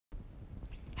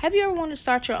Have you ever wanted to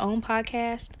start your own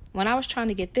podcast? When I was trying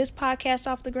to get this podcast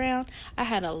off the ground, I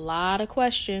had a lot of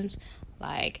questions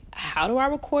like, how do I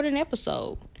record an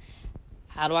episode?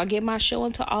 How do I get my show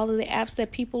into all of the apps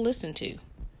that people listen to?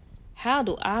 How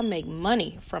do I make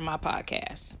money from my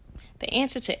podcast? The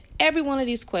answer to every one of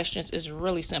these questions is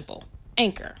really simple.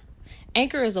 Anchor.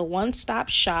 Anchor is a one-stop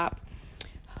shop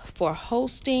for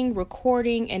hosting,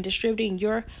 recording, and distributing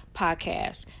your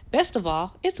podcast. Best of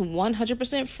all, it's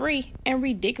 100% free and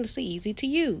ridiculously easy to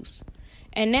use.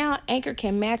 And now Anchor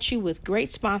can match you with great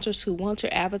sponsors who want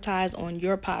to advertise on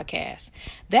your podcast.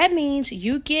 That means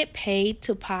you get paid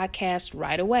to podcast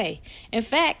right away. In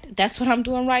fact, that's what I'm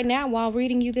doing right now while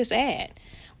reading you this ad.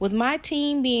 With my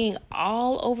team being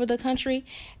all over the country,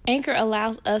 Anchor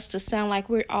allows us to sound like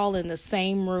we're all in the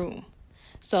same room.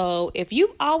 So if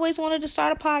you've always wanted to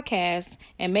start a podcast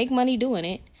and make money doing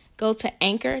it, go to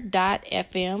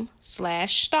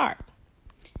anchor.fm/start.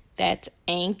 That's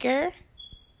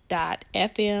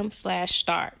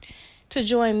anchor.fm/start to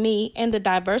join me and the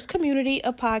diverse community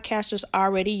of podcasters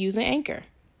already using Anchor.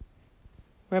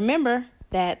 Remember,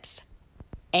 that's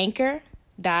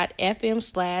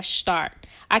anchor.fm/start.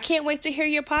 I can't wait to hear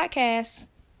your podcast.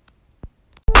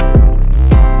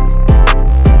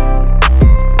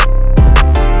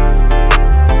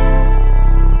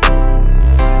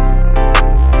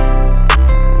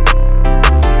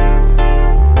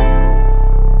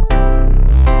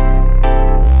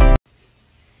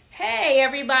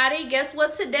 Everybody, guess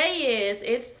what today is?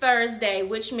 It's Thursday,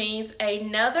 which means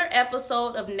another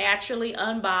episode of Naturally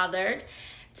Unbothered.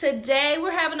 Today,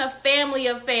 we're having a family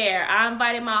affair. I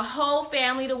invited my whole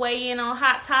family to weigh in on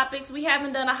hot topics. We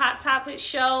haven't done a hot topic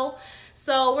show,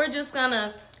 so we're just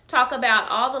gonna talk about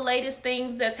all the latest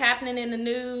things that's happening in the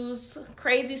news,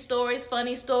 crazy stories,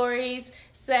 funny stories,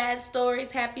 sad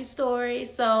stories, happy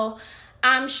stories. So,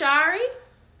 I'm Shari.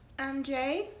 I'm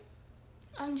Jay.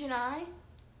 I'm Janai.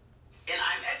 And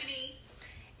I'm Ebony.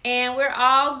 And we're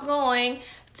all going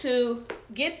to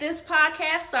get this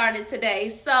podcast started today.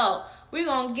 So we're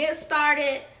going to get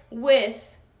started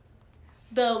with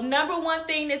the number one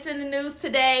thing that's in the news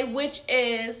today, which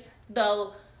is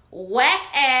the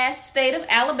whack-ass state of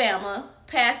Alabama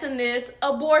passing this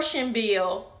abortion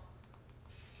bill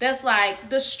that's like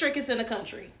the strictest in the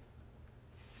country.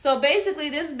 So basically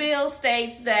this bill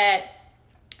states that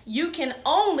you can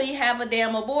only have a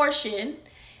damn abortion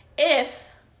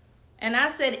if, and I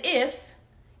said if,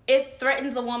 it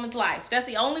threatens a woman's life. That's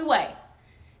the only way.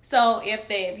 So if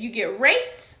you get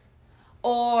raped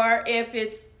or if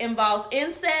it involves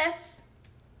incest,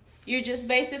 you just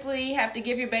basically have to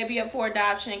give your baby up for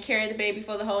adoption and carry the baby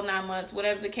for the whole 9 months,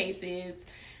 whatever the case is,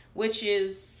 which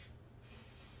is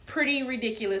pretty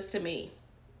ridiculous to me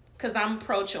because I'm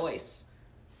pro-choice.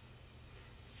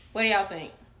 What do y'all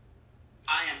think?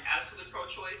 I am absolutely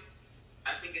pro-choice.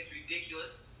 I think it's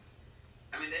ridiculous.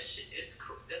 I mean, that shit is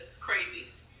that's crazy.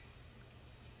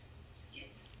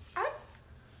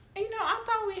 I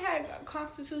thought we had a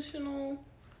constitutional.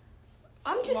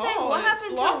 I'm just saying, what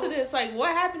happened to this? Like,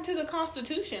 what happened to the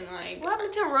Constitution? Like, what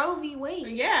happened to Roe v. Wade?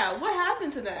 Yeah, what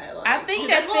happened to that? Like, I think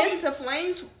that this the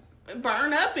flames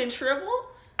burn up and shrivel.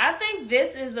 I think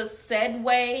this is a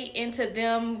segue into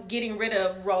them getting rid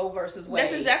of Roe versus Wade.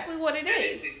 That's exactly what it is. That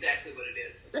is exactly what it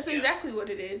is. That's exactly what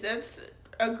it is. That's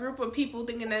a group of people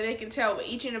thinking that they can tell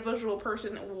each individual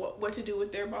person what to do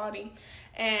with their body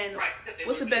and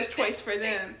what's the best choice for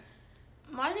them.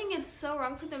 I think it's so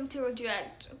wrong for them to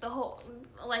reject the whole,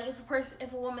 like, if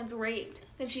a woman's raped,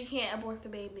 then she can't abort the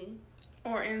baby.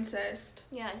 Or incest.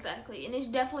 Yeah, exactly. And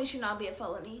it definitely should not be a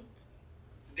felony.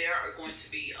 There are going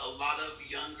to be a lot of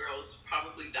young girls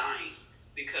probably dying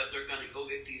because they're going to go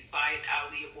get these side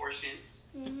alley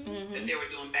abortions that they were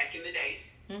doing back in the day.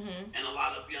 Mm-hmm. And a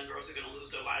lot of young girls are going to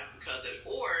lose their lives because of it,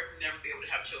 or never be able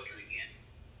to have children again.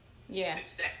 Yeah.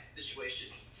 It's a sad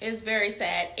situation. It's very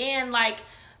sad. And, like,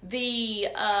 the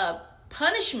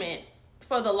punishment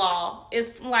for the law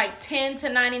is like 10 to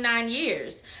 99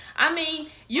 years. I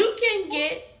mean, you can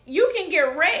get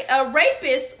raped. A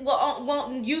rapist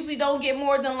won't usually don't get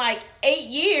more than like 8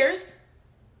 years.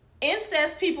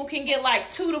 Incest people can get like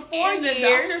 2 to 4 and years. The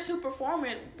doctors who perform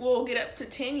it will get up to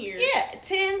 10 years. Yeah,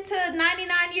 10 to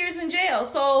 99 years in jail.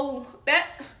 So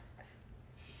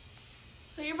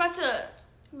you're about to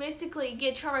basically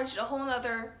get charged a whole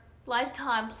nother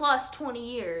lifetime plus 20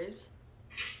 years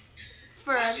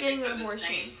for getting an abortion. The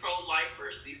same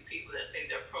pro-lifers, these people that say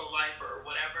they're pro-life or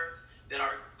whatever, that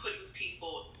are putting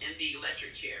people in the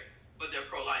electric chair, but they're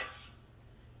pro-life.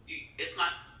 It's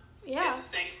not. Yeah. It's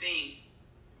the same thing.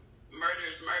 Murder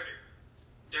is murder.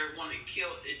 They're wanting to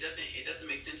kill. It doesn't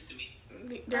make sense to me.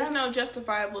 There's no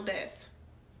justifiable death.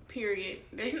 period.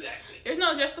 Exactly. There's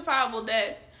no justifiable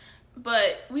death,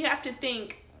 but we have to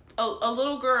think a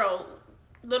little girl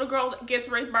that gets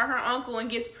raped by her uncle and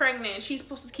gets pregnant, she's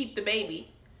supposed to keep the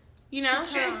baby. You know?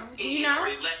 You know?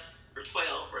 Or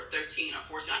 12 or 13 or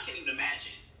 14, I can't even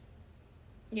imagine.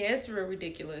 Yeah, it's real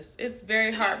ridiculous. It's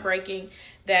very heartbreaking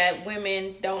that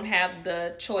women don't have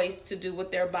the choice to do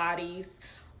with their bodies,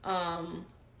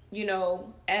 you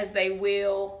know, as they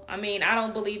will. I mean, I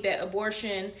don't believe that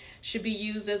abortion should be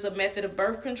used as a method of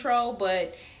birth control,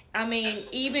 but I mean,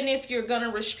 even if you're going to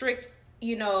restrict,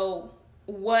 you know,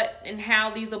 what and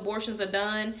how these abortions are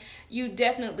done, you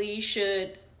definitely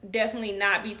should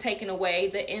not be taking away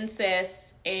the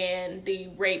incest and the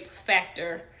rape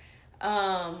factor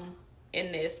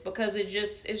in this, because it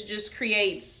just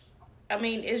creates, I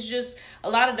mean, it's just a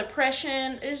lot of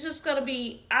depression. It's just gonna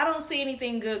be, I don't see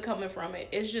anything good coming from it.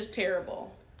 It's just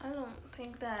terrible. I don't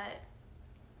think that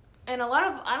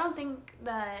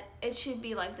it should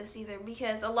be like this either,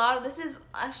 because a lot of this is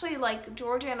actually like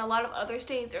Georgia and a lot of other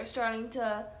states are starting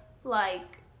to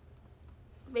like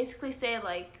basically say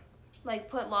like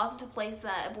put laws into place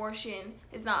that abortion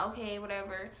is not okay,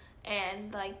 whatever,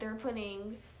 and like they're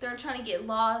trying to get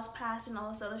laws passed and all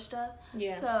this other stuff.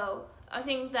 Yeah. So I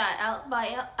think that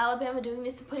by Alabama doing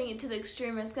this and putting it to the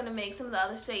extreme, it's going to make some of the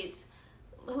other states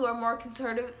who are more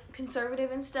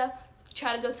conservative and stuff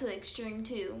try to go to the extreme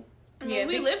too. I mean,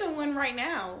 we live in one right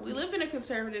now. We live in a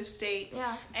conservative state.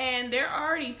 Yeah. And they're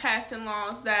already passing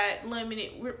laws that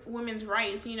limit women's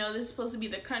rights. You know, this is supposed to be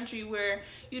the country where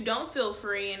you don't feel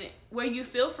free, and where you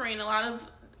feel free, and a lot of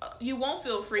you won't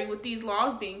feel free with these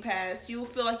laws being passed. You'll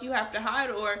feel like you have to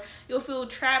hide, or you'll feel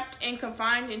trapped and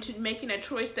confined into making a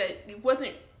choice that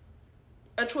wasn't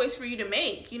a choice for you to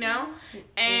make, you know?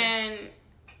 And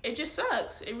it just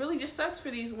sucks. It really just sucks for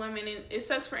these women, and it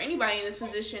sucks for anybody in this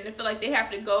position to feel like they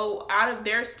have to go out of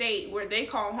their state where they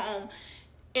call home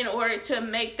in order to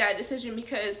make that decision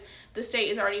because the state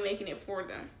is already making it for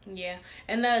them. Yeah.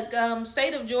 And the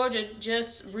state of Georgia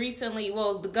just recently,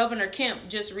 the Governor Kemp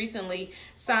just recently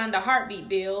signed a heartbeat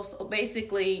bill. So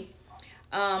basically,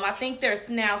 I think there's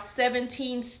now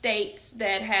 17 states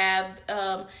that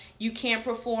have you can't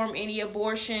perform any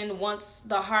abortion once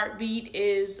the heartbeat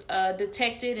is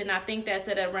detected, and I think that's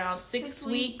at around 6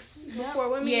 weeks before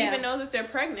women even know that they're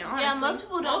pregnant. Honestly. Yeah, most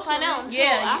people don't find out until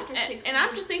after 6 weeks. And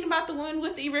I'm just thinking about the women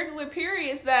with irregular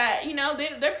periods that, you know,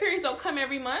 their periods don't come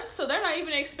every month, so they're not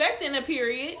even expecting a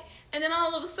period, and then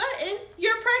all of a sudden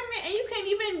you're pregnant and you can't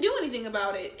even do anything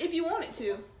about it if you wanted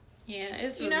to. Yeah,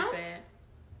 it's really sad.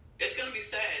 It's going to be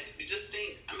sad. You just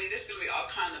think, I mean, there's going to be all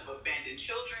kind of abandoned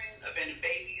children, abandoned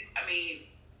babies. I mean,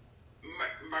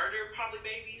 murder probably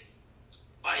babies.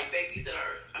 Like babies that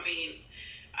are, I mean,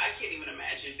 I can't even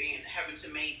imagine having to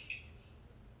make,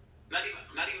 not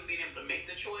even being able to make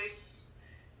the choice,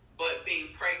 but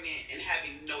being pregnant and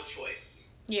having no choice.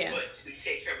 Yeah. But to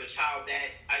take care of a child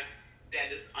that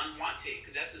is unwanted,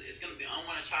 because it's going to be an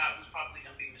unwanted child who's probably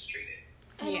going to be mistreated.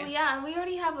 And and we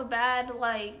already have a bad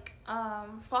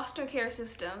foster care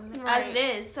system as it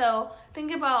is. So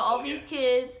think about all these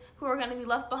kids who are going to be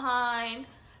left behind,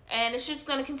 and it's just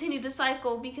going to continue the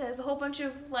cycle because a whole bunch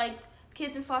of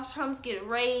kids in foster homes get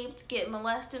raped, get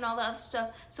molested, and all that other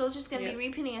stuff. So it's just going to be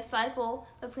repeating a cycle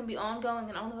that's going to be ongoing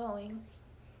and ongoing.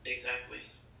 Exactly.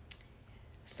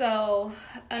 So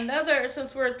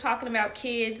since we're talking about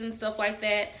kids and stuff like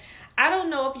that, I don't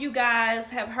know if you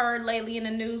guys have heard lately in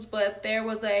the news, but there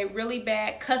was a really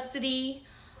bad custody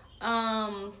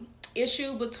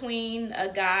issue between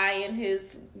a guy and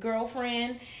his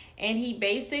girlfriend, and he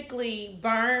basically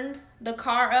burned the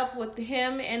car up with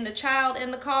him and the child in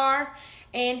the car,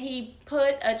 and he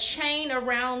put a chain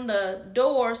around the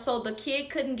door so the kid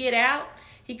couldn't get out.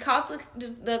 He caught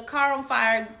the car on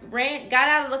fire, got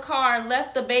out of the car,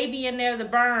 left the baby in there to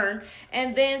burn,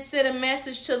 and then sent a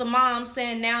message to the mom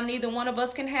saying now neither one of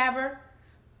us can have her.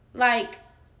 Like,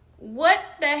 what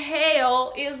the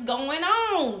hell is going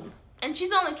on? And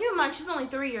keep in mind, she's only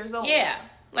 3 years old. Yeah.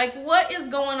 Like, what is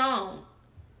going on?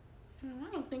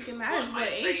 I don't think it matters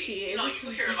what age she is. You know, you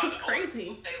hear a lot of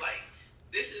crazy.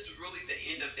 They this is really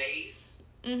the end of days.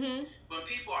 Mm-hmm. When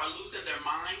people are losing their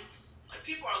minds.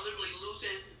 People are literally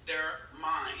losing their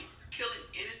minds, killing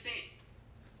innocent,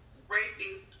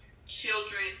 raping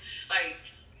children. I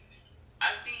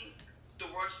think the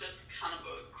world's just kind of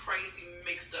a crazy,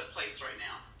 mixed up place right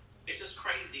now. It's just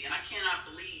crazy, and I cannot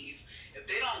believe if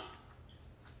they don't.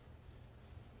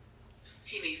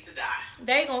 He needs to die.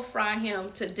 They gonna fry him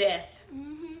to death.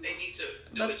 Mm-hmm. They need to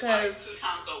do it twice, 2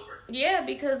 times over. Yeah,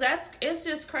 because it's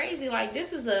just crazy. Like,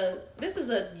 this is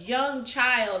a young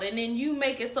child, and then you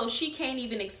make it so she can't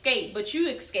even escape, but you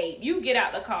escape. You get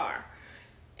out the car,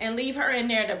 and leave her in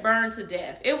there to burn to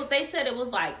death. They said it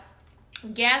was like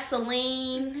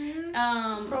gasoline,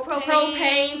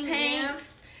 propane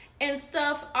tanks, and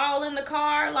stuff all in the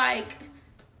car. Like,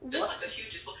 that's like a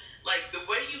huge, like the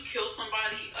way you kill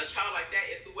somebody, a child like that,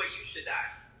 is the way you should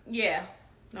die. Yeah,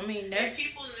 I mean that's. If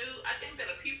people knew, I think that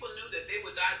if people knew that they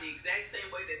would die the exact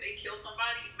same way that they killed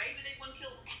somebody, maybe they wouldn't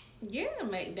kill them. Yeah,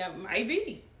 that might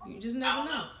be. You just never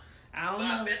know. I don't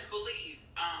know. I best believe,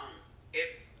 if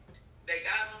they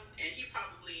got him, and he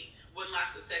probably wouldn't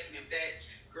last a second if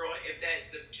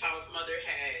the child's mother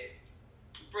had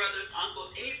brothers,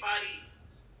 uncles, anybody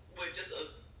with just a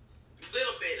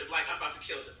little bit of like, I'm about to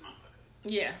kill this motherfucker.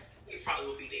 Yeah. He probably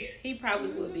would be dead. He probably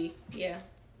would be. Yeah.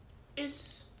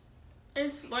 It's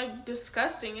like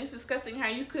disgusting. It's disgusting how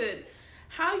you could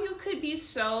be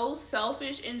so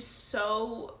selfish and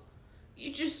so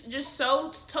you just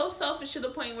so selfish to the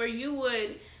point where you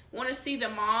would want to see the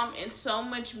mom in so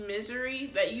much misery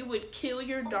that you would kill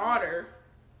your daughter,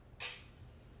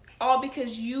 all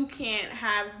because you can't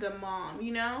have the mom,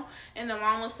 you know? And the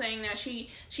mom was saying that she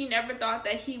never thought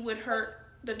that he would hurt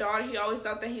the daughter. He always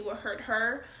thought that he would hurt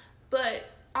her. But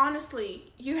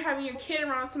honestly, you having your kid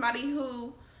around somebody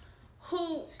who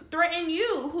threatened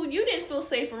you, who you didn't feel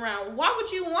safe around. Why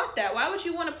would you want that? Why would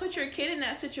you want to put your kid in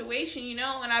that situation, you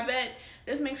know? And I bet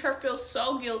this makes her feel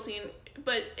so guilty.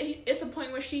 But it's a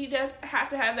point where she does have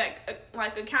to have that,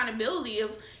 like, accountability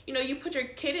of, you know, you put your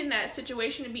kid in that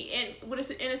situation to be in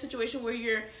a situation where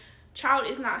your child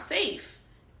is not safe.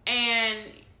 And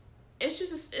it's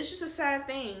just a sad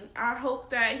thing. I hope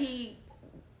that they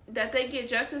get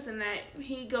justice and that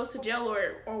he goes to jail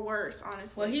or worse,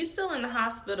 honestly. Well, he's still in the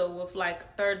hospital with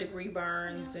like 3rd-degree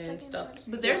burns and stuff.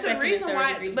 But there's a reason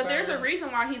why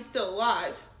he's still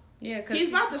alive. Yeah, because he's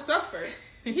about to suffer.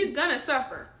 He's gonna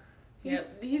suffer.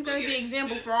 He's gonna be an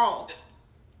example for all.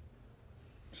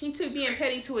 He took being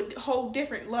petty to a whole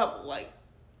different level. Like,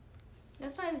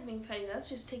 that's not even being petty. That's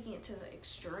just taking it to the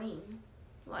extreme.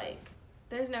 Like,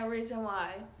 there's no reason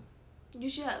why you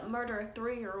should murder a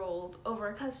 3-year-old over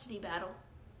a custody battle.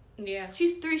 Yeah.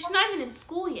 She's 3. She's not even in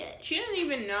school yet. She doesn't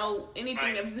even know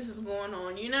anything if this is going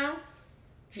on, you know?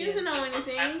 She doesn't know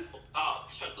anything.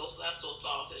 Those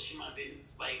thoughts that she might have been,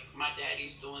 like, my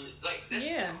daddy's doing it. Like, that's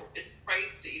it's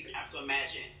crazy to even have to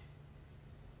imagine.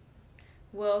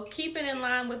 Well, keeping in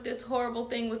line with this horrible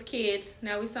thing with kids,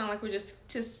 now we sound like we're just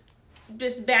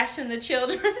bashing the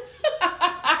children.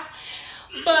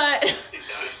 But...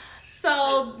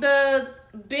 So the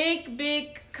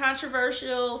big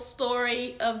controversial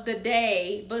story of the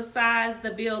day, besides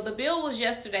the bill was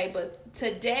yesterday, but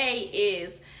today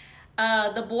is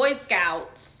the Boy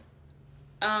Scouts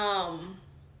from,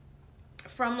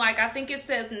 like, I think it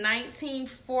says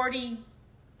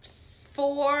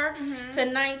 1944 to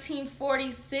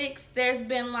 1946. There's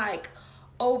been like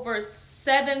over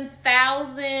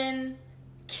 7,000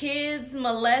 kids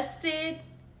molested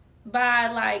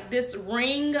by like this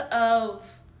ring of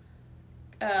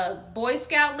Boy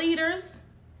Scout leaders.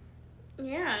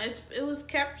 Yeah, it was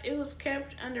kept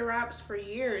under wraps for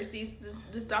years.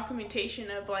 This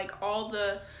documentation of like all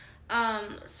the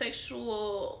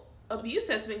sexual abuse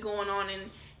that's been going on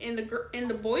in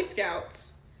the Boy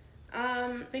Scouts.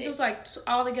 I think it was like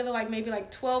altogether like maybe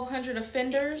like 1,200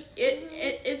 offenders.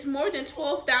 It's more than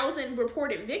 12,000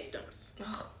 reported victims.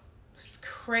 Oh, it's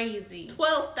crazy.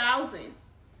 12,000.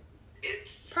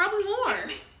 It's probably more.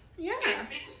 Sickening. Yeah.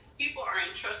 People are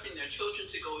entrusting their children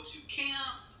to go to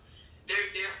camp.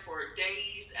 They're there for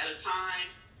days at a time,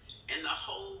 and the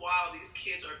whole while these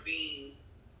kids are being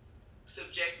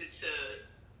subjected to.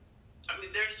 I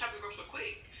mean, they're just having to grow so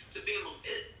quick to being.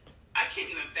 I can't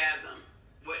even fathom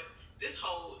what this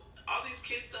all these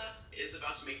kids stuff is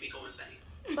about to make me go insane.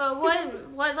 But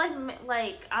what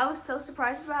like I was so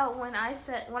surprised about when I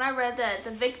read that the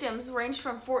victims ranged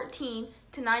from 14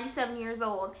 to 97 years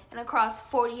old and across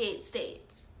 48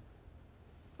 states.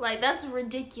 Like, that's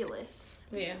ridiculous.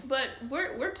 Yeah. But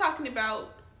we're talking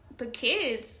about the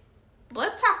kids.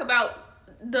 Let's talk about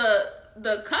the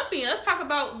company. Let's talk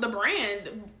about the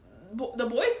brand, the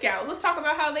Boy Scouts. Let's talk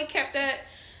about how they kept that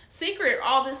secret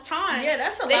all this time. Yeah,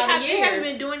 that's a lot of years. They haven't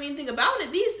been doing anything about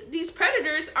it. These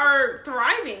predators are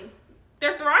thriving.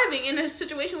 They're thriving in a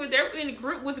situation where they're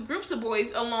with groups of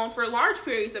boys alone for large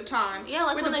periods of time. Yeah,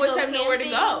 like where when the boys they go have nowhere to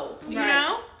go. Right. You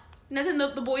know, nothing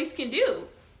the boys can do.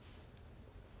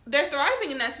 They're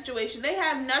thriving in that situation. They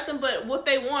have nothing but what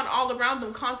they want all around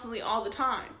them constantly all the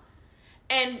time.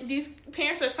 And these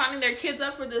parents are signing their kids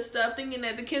up for this stuff thinking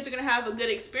that the kids are going to have a good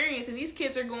experience, and these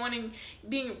kids are going and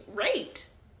being raped.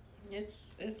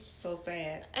 It's so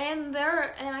sad. And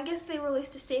I guess they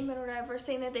released a statement or whatever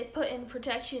saying that they put in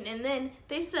protection, and then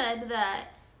they said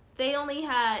that they only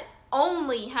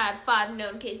had 5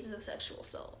 known cases of sexual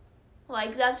assault.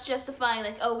 Like, that's justifying,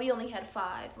 like, oh, we only had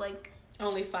 5. Like,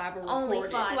 only 5 were reported. only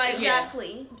 5, Like,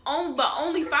 exactly. But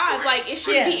only 5. Like, it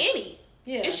shouldn't be any.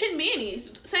 Yeah. It shouldn't be any.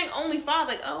 Saying only 5,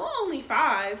 like, oh, only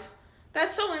 5.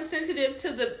 That's so insensitive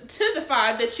to the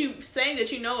 5 that you saying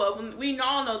that you know of. When we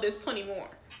all know there's plenty more.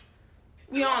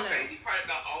 We all know. The crazy part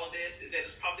about all of this is that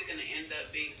it's probably going to end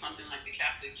up being something like the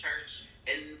Catholic Church,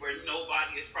 and where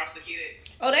nobody is prosecuted.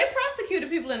 Oh, they prosecuted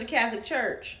people in the Catholic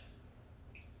Church.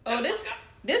 Oh, this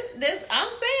I'm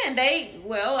saying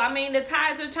the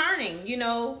tides are turning. You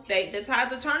know, the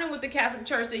tides are turning with the Catholic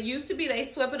Church. It used to be they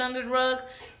swept it under the rug.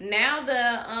 Now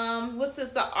the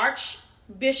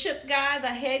Archbishop guy, the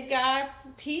head guy,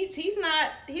 he's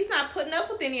not putting up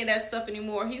with any of that stuff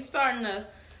anymore. He's starting to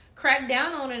crack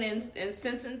down on it and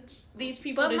sentence these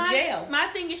people to jail. My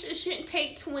thing is, it shouldn't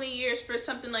take 20 years for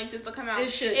something like this to come out. It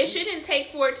shouldn't. It shouldn't take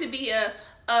for it to be a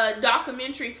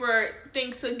documentary for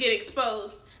things to get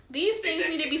exposed. These things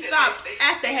need to be stopped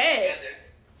at the head.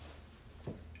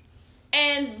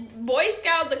 And Boy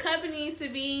Scout, the company needs to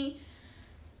be.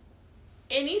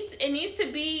 It needs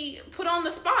to be put on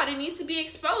the spot. It needs to be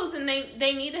exposed, and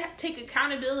they need to take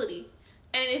accountability.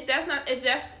 And if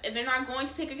they're not going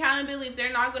to take accountability, if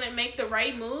they're not going to make the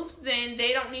right moves, then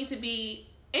they don't need to be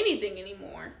anything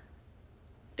anymore.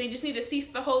 They just need to cease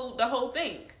the whole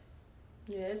thing.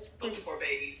 Yeah, it's those poor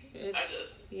babies.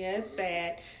 It's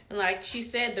sad. And like she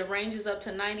said, the range is up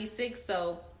to 96.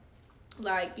 So,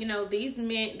 like, you know, these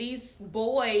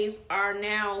boys are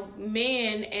now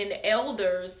men and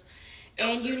elders.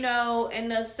 And, you know, and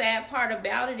the sad part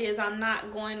about it is I'm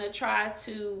not going to try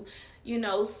to, you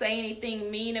know, say anything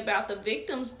mean about the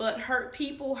victims, but hurt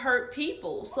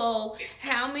people. So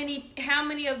how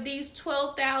many of these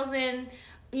 12,000,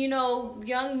 you know,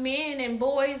 young men and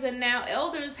boys and now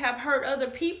elders have hurt other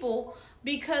people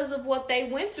because of what they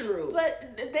went through?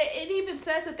 But it even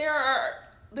says that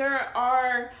there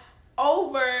are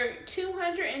over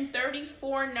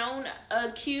 234 known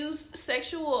accused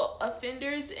sexual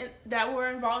offenders that were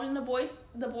involved in the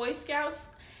Boy Scouts,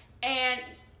 and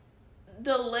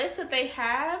the list that they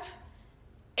have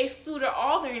excluded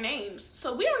all their names.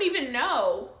 So we don't even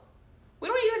know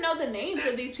the names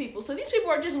of these people. So these people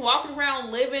are just walking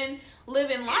around living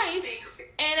life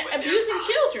and abusing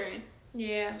children.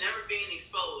 Yeah. Never being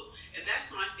exposed. And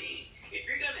that's my thing.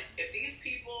 If these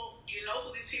people, you know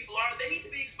who these people are, they need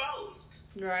to be exposed.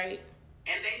 Right.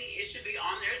 And it should be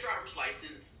on their driver's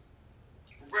license,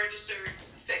 registered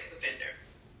sex offender.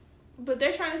 But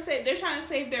they're trying to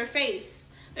save their face.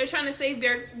 They're trying to save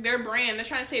their brand. They're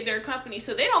trying to save their company.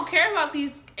 So they don't care about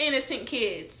these innocent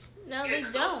kids. No, they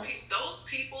don't. Those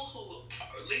people who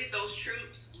lead those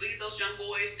troops, lead those young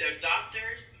boys, they're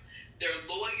doctors, they're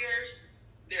lawyers,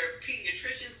 they're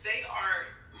pediatricians. They are,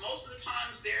 most of the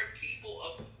times, they're people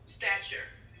of stature.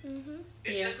 Mm-hmm.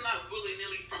 It's just not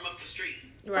willy-nilly from up the street.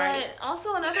 Right. But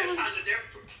also another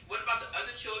what about the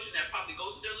other children that probably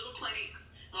goes to their little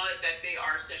clinics and all that they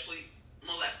are sexually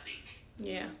molesting?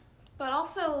 Yeah. But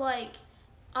also, like,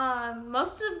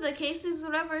 most of the cases,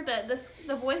 whatever, that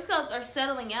the Boy Scouts are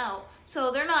settling out.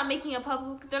 So they're not making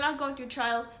they're not going through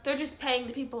trials. They're just paying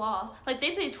the people off. Like,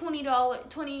 they paid one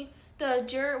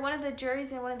of the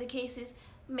juries in one of the cases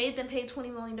made them pay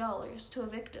 $20 million to a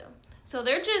victim. So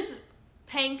they're just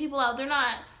paying people out. They're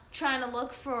not trying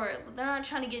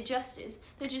to get justice.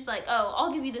 They're just like, oh,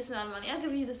 I'll give you this amount of money. I'll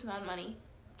give you this amount of money.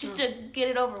 Just to get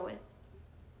it over with.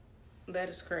 That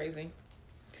is crazy.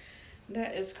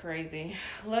 That is crazy.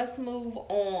 Let's move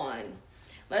on.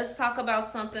 Let's talk about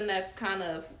something that's kind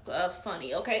of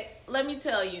funny. Okay, let me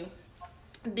tell you.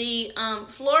 The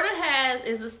Florida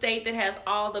is a state that has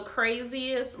all the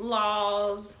craziest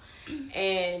laws,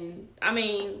 and I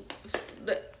mean,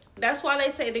 that's why they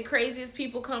say the craziest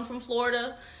people come from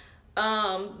Florida.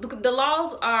 The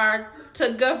laws are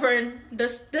to govern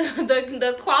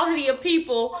the quality of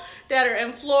people that are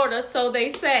in Florida, so they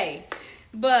say.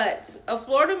 But a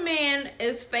Florida man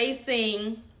is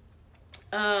facing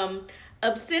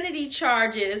obscenity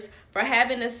charges for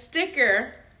having a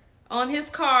sticker on his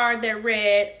car that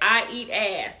read, "I eat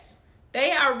ass."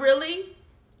 They are really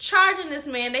charging this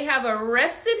man. They have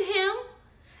arrested him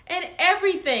and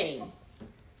everything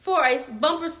for a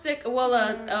bumper sticker,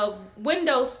 a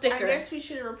window sticker. I guess we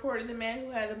should have reported the man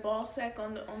who had a ball sack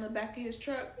on the back of his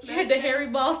truck. He had the hairy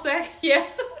ball sack. Yeah.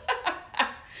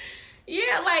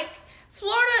 Yeah, like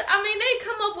Florida, I mean, they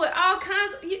come up with all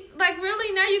kinds of, like,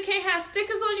 really? Now you can't have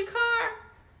stickers on your car?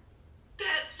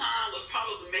 That sign was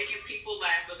probably making people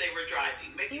laugh as they were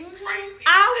driving.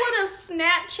 I would have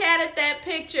Snapchatted that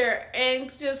picture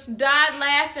and just died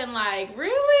laughing like,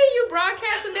 really? You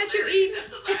broadcasting that you eat? That's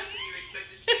the last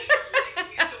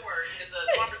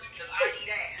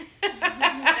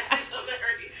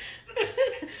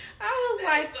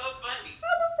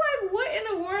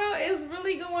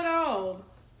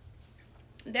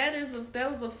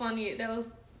funny. That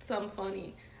was something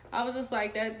funny. I was just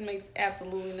like, that makes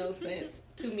absolutely no sense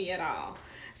to me at all.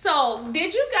 So,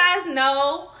 did you guys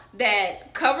know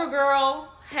that CoverGirl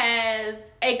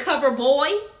has a cover boy?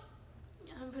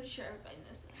 I'm pretty sure everybody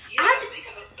knows that. Yeah, I think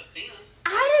I've seen him.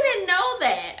 I didn't know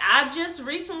that. I just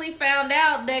recently found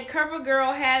out that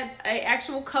CoverGirl had an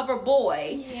actual cover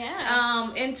boy.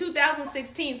 Yeah. In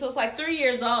 2016, so it's like 3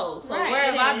 years old. So Right, where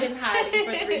have it I is. been hiding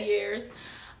for 3 years?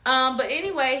 But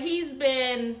anyway, he's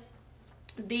been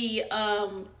the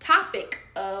topic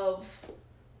of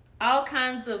all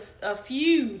kinds of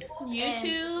feud.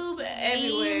 YouTube,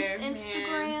 everywhere. Memes,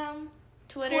 Instagram,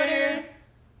 Twitter.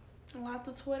 Lots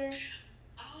of Twitter.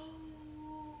 Oh.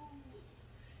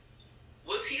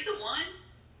 Was he the one?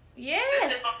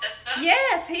 Yes.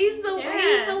 Yes, he's the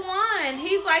Yeah. one.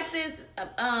 He's like this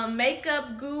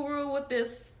makeup guru with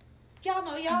this,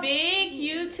 y'all Big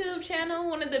YouTube channel,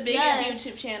 one of the biggest Yes.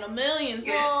 YouTube channel, millions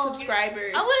Well, of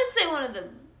subscribers. I wouldn't say one of the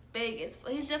biggest,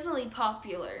 but he's definitely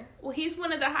popular. Well, he's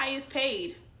one of the highest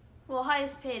paid. Well,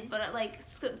 highest paid, but like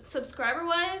subscriber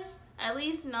wise, at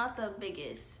least not the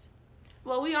biggest.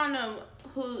 Well, we all know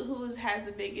who has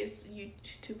the biggest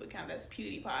YouTube account. That's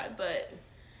PewDiePie, but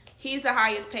he's the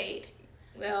highest paid.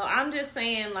 Well, I'm just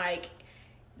saying, like,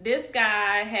 this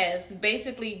guy has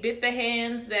basically bit the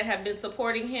hands that have been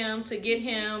supporting him to get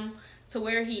him to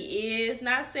where he is.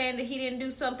 Not saying that he didn't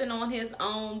do something on his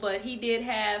own, but he did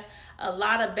have a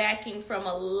lot of backing from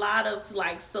a lot of,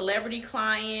 like, celebrity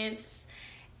clients.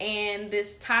 And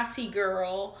this Tati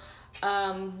girl,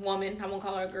 woman, I won't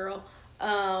call her a girl,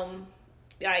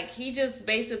 like, he just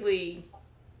basically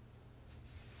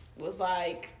was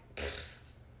like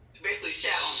Basically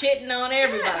shat on shitting on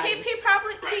everybody. Yeah, he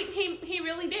probably he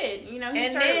really did. You know, he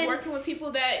And started then- working with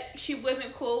people that she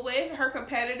wasn't cool with, her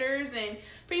competitors, and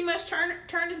pretty much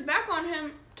turned his back on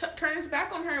him. Turned his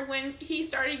back on her when he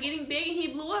started getting big and he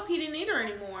blew up. He didn't need her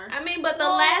anymore. I mean, but the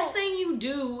last thing you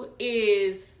do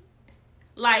is,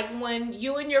 like, when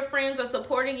you and your friends are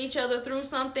supporting each other through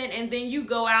something and then you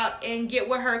go out and get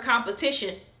with her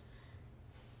competition.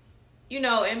 You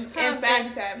know, and kind of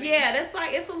backstabbing. Yeah, that's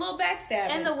like, it's a little backstabbing.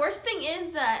 And the worst thing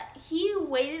is that he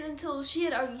waited until she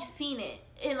had already seen it.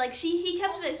 And like he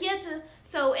kept it. He had to.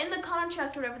 So in the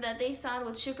contract or whatever that they signed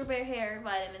with Sugar Bear Hair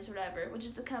Vitamins or whatever, which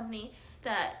is the company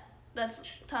that's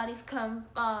Tati's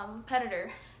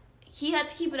competitor, he had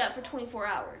to keep it up for 24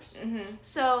 hours. Mm-hmm.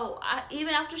 So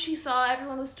even after she saw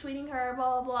everyone was tweeting her,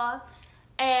 blah blah blah,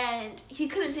 and he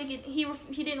couldn't take it. He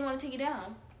didn't want to take it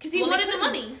down because he wanted the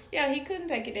money. Yeah, he couldn't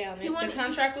take it down. The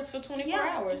contract was for 24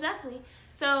 hours. Exactly.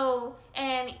 So,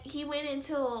 and he waited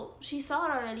until she saw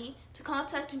it already to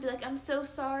contact and be like, I'm so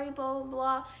sorry, blah, blah,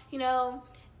 blah. You know,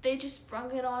 they just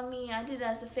sprung it on me. I did it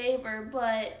as a favor.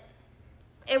 But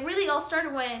it really all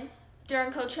started when,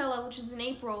 during Coachella, which is in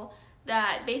April,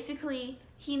 that basically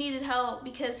he needed help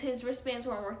because his wristbands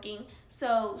weren't working.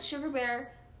 So, Sugar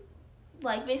Bear,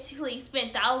 like, basically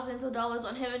spent thousands of dollars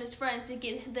on him and his friends to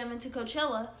get them into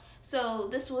Coachella. So,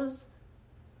 this was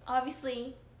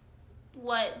obviously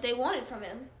what they wanted from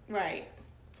him. Right.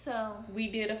 So we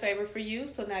did a favor for you,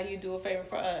 so now you do a favor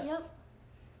for us. Yep.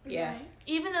 Yeah. Right.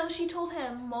 Even though she told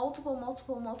him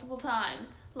multiple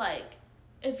times, like,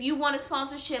 if you want a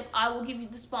sponsorship, I will give you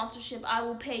the sponsorship. I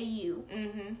will pay you.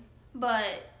 Mm-hmm.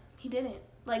 But he didn't.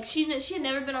 Like, she had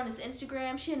never been on his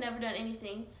Instagram. She had never done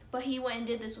anything. But he went and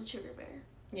did this with Sugar Bear.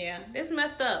 Yeah, it's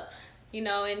messed up. You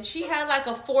know, and she had like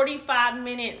a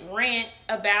 45-minute rant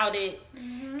about it.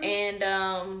 Mm-hmm.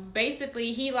 And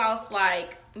basically he lost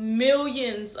like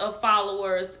millions of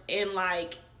followers in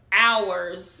like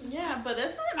hours. Yeah, but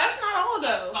that's not all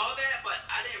though. All that, but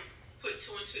I didn't put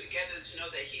two and two together to know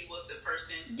that he was the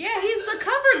person. Yeah, he's the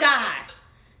cover guy.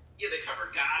 Yeah, the cover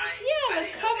guy. Yeah,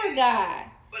 the cover guy.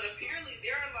 But apparently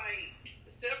there are like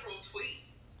several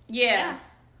tweets. Yeah.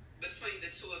 Between the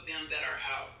two of them that are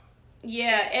out.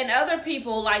 Yeah, and other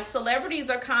people, like celebrities,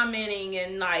 are commenting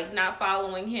and like not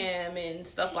following him and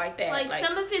stuff like that. Like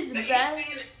some of his He's best.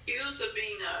 being accused of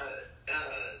being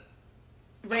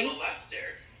a race,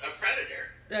 molester, a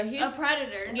predator. A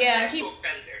predator. Yeah, An actual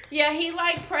predator. Yeah, he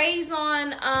like preys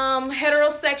on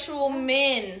heterosexual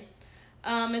men,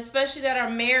 especially that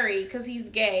are married, because he's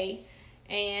gay,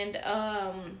 and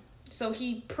so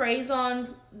he preys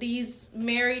on these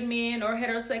married men or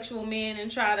heterosexual men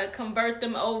and try to convert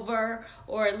them over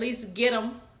or at least get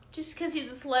them. Just because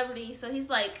he's a celebrity, so he's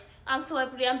like, I'm a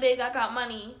celebrity, I'm big, I got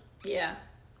money. Yeah.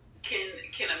 Can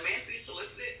a man be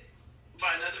solicited by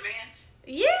another man?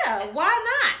 Yeah, why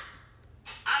not?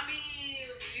 I mean,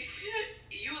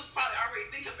 you was probably already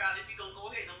thinking about it if you're gonna go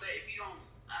ahead and if you don't.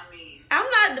 I mean,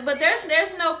 I'm not, but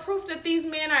there's no proof that these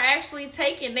men are actually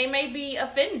taken. They may be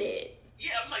offended.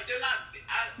 Yeah, I'm like, they're not.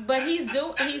 But he's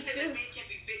still. Men can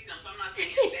be victims. I'm not saying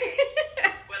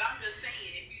that. But I'm just saying,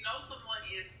 if you know someone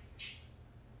is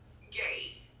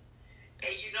gay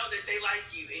and you know that they like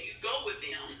you and you go with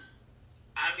them,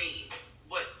 I mean,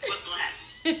 what's gonna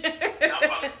happen? Y'all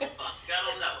probably I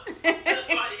don't know.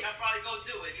 Y'all probably gonna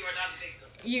do it. You are not a victim.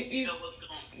 You know what's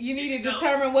going on. You need to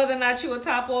determine whether or not you're a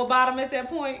top or a bottom at that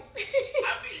point. I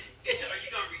mean, are you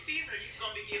gonna receive it or are you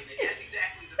gonna be given it? That's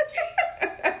exactly the case.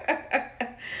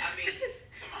 I mean,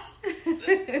 come on.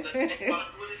 Let's think about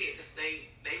what it is.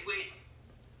 They win.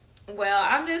 Well,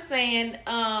 I'm just saying,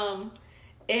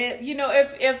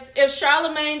 if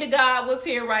Charlemagne the God was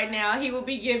here right now, he would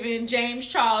be giving James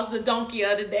Charles the donkey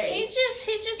of the day. He just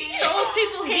trolls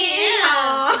people's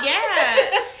DMs.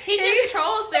 Yeah. He just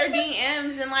trolls their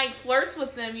DMs and like flirts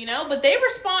with them, you know. But they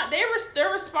respond.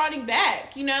 They're responding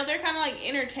back. You know, they're kind of like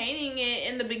entertaining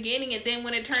it in the beginning, and then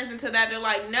when it turns into that, they're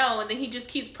like no, and then he just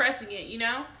keeps pressing it. You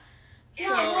know. Yeah.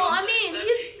 So, well, I mean,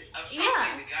 he's God.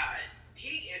 He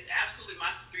is absolutely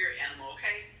my spirit animal.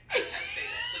 Okay. I say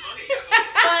that. So go ahead.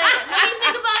 But when you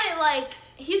think about it, like,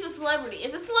 he's a celebrity.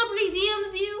 If a celebrity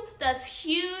DMs you, that's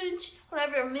huge.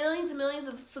 Whatever, millions and millions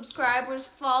of subscribers,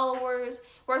 followers,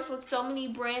 works with so many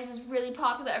brands, is really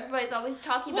popular. Everybody's always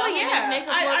talking about him. His makeup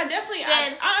looks. I definitely,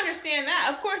 I understand that.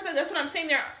 Of course, that's what I'm saying.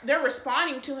 They're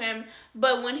responding to him,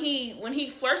 but when he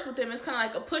flirts with them, it's kind of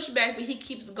like a pushback, but he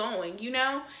keeps going. You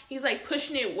know, he's like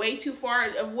pushing it way too far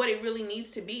of what it really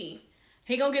needs to be.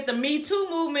 He gonna get the Me Too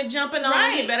movement jumping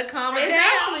on him. He better calm it down.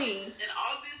 Exactly. And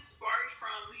all this sparked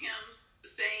from him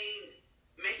saying,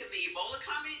 making the Ebola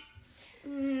comment?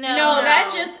 No,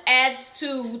 that just adds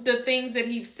to the things that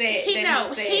he said. He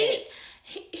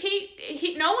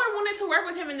no one wanted to work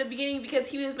with him in the beginning because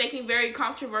he was making very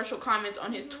controversial comments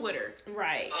on his Twitter.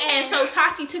 Right. And so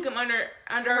Tati took him under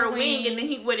her wing, and then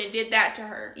he went and did that to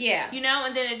her. Yeah. You know,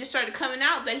 and then it just started coming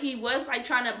out that he was like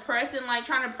trying to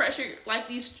pressure like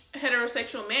these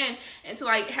heterosexual men into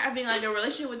like having like a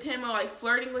relationship with him or like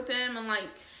flirting with him, and like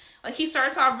he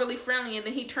starts off really friendly and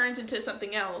then he turns into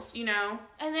something else, you know?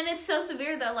 And then it's so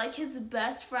severe that like his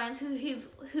best friends who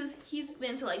he's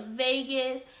been to like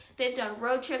Vegas, they've done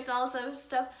road trips and all this other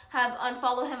stuff, have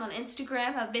unfollowed him on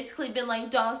Instagram, have basically been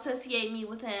like, don't associate me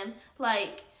with him.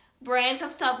 Like, brands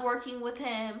have stopped working with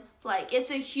him. Like, it's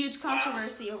a huge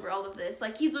controversy over all of this.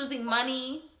 Like, he's losing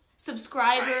money,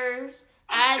 subscribers,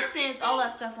 AdSense, all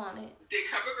that stuff on it. Did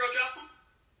CoverGirl drop him?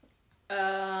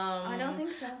 I don't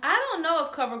think so. I don't know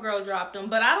if CoverGirl dropped him,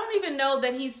 but I don't even know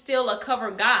that he's still a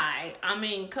cover guy. I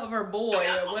mean, cover boy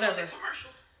or whatever. The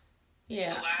commercials.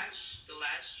 Yeah. The lash.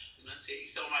 Let's see. You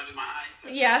saw my do my eyes.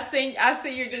 Yeah, I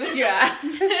see you're doing your eyes.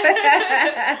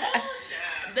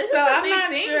 This is a big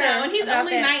thing though, and he's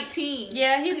only 19.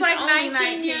 Yeah, he's like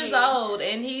 19 years old,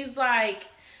 and he's like,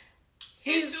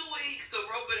 in 2 weeks, the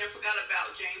robot forgot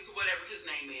about James, whatever his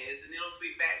name is, and it'll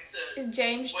be back to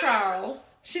James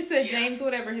Charles. She said James,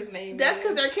 whatever his name That's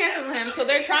because they're canceling him, so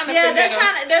they're trying to. Yeah,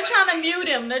 they're trying to mute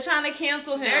him. They're trying to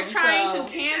cancel him. They're trying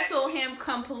to cancel him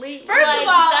completely. First of all,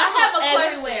 I have a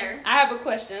question. Everywhere. I have a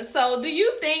question. So, do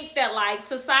you think that like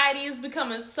society is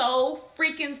becoming so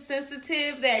freaking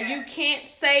sensitive that you can't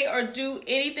say or do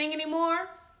anything anymore?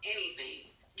 Anything.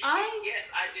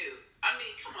 Yes, I do. I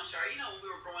mean, come on, Shar. You know when we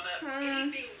were growing up,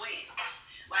 anything went.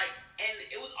 Like, and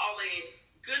it was all in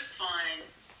good fun.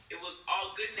 It was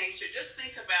all good nature. Just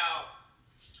think about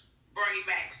Bernie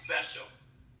Mac's special.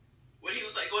 When he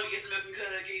was like going to get some milk and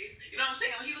cookies. You know what I'm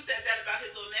saying? When he was said that about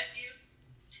his little nephew.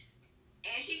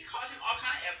 And he called him all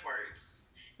kind of F words.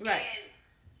 Right. And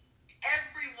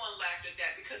everyone laughed at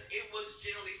that because it was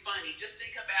generally funny. Just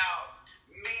think about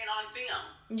Men on Film.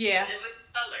 Yeah. And the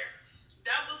color.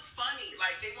 That was funny.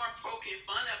 Like, they weren't poking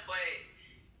fun at, but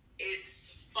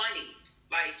it's funny.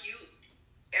 Like,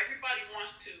 everybody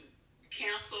wants to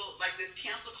cancel, like, this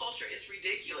cancel culture is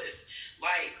ridiculous.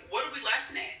 Like, what are we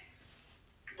laughing at?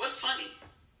 What's funny?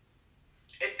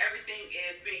 If everything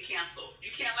is being canceled.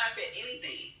 You can't laugh at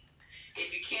anything.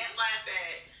 If you can't laugh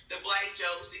at the black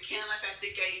jokes, you can't laugh at the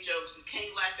gay jokes, you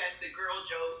can't laugh at the girl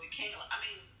jokes, you can't, I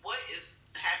mean, what is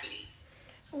happening?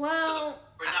 Well, so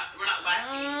we're not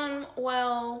laughing anymore.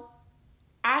 Well,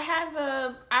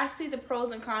 I see the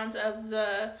pros and cons of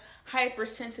the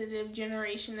hypersensitive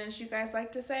generation, as you guys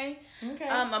like to say. Okay.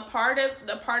 A part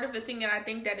of the thing that I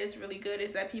think that is really good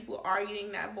is that people are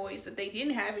getting that voice that they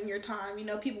didn't have in your time. You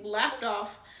know, people laughed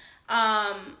off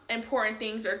important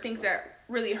things or things that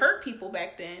really hurt people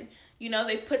back then. You know,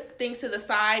 they put things to the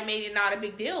side, made it not a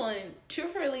big deal, and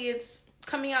truthfully, it's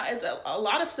coming out as a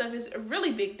lot of stuff is a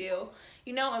really big deal.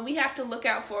 You know, and we have to look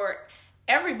out for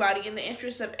everybody, in the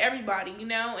interest of everybody, you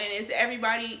know? And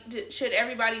should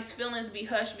everybody's feelings be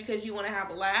hushed because you want to have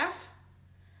a laugh?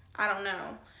 I don't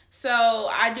know. So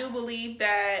I do believe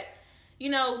that, you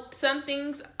know, some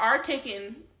things are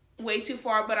taken way too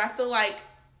far, but I feel like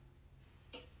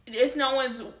it's no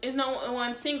one's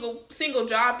single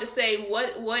job to say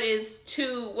what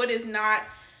is not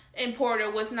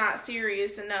important, what's not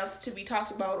serious enough to be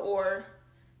talked about or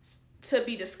to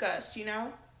be discussed, you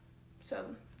know? So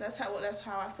that's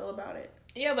how I feel about it.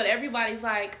 Yeah, but everybody's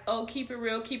like, oh, keep it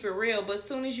real. But as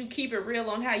soon as you keep it real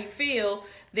on how you feel,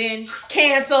 then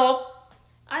cancel.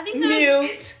 I think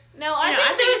mute.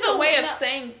 I think it's a way of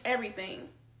saying everything.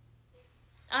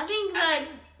 I think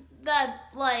that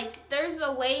like there's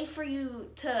a way for you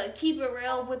to keep it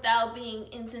real without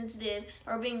being insensitive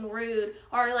or being rude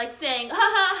or like saying,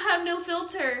 haha, have no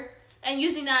filter, and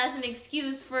using that as an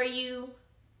excuse for you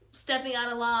stepping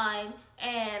out of line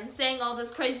and saying all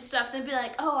this crazy stuff, then be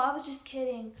like, oh, I was just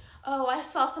kidding. Oh, I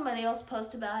saw somebody else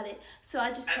post about it, so I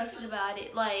just posted about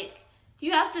it. Like,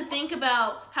 you have to think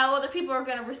about how other people are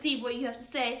going to receive what you have to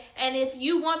say. And if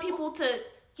you want people to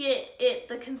get it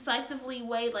the concisely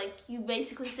way, like, you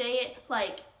basically say it,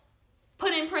 like,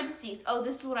 put in parentheses, oh,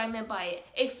 this is what I meant by it.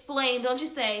 Explain, don't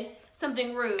just say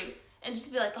something rude and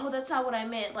just be like, oh, that's not what I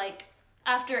meant, like,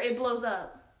 after it blows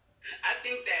up. I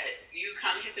think that you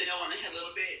kind of hit the nail on the head a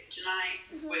little bit,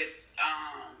 Janai, with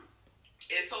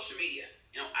it's social media.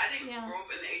 You know, I didn't grow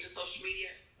up in the age of social media.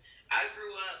 I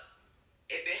grew up,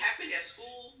 if it happened at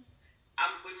school,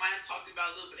 we might have talked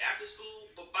about it a little bit after school,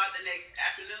 but by the next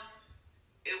afternoon,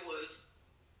 it was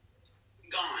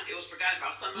gone. It was forgotten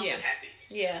about. Something else had happened.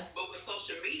 Yeah. But with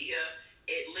social media,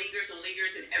 it lingers and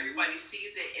everybody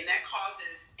sees it, and that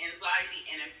causes anxiety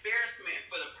and embarrassment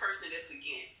for the person that's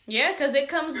against. Yeah, because it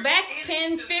comes back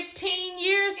 10, 15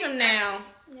 years from now.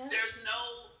 Yeah. There's no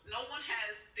one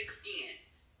has thick skin.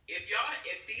 If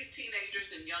these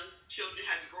teenagers and young children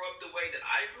had to grow up the way that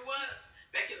I grew up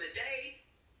back in the day,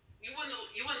 you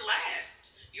wouldn't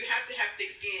last. You have to have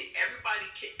thick skin.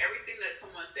 Everything that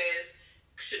someone says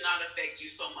should not affect you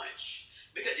so much.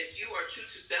 Because if you are true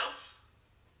to self,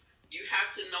 you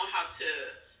have to know how to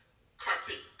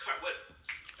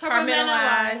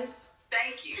compartmentalize.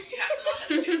 Thank you. You have to know how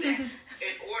to do that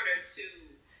in order to,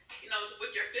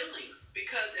 with your feelings.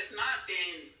 Because if not,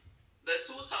 then the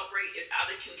suicide rate is out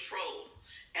of control.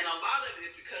 And a lot of it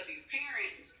is because these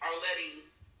parents are letting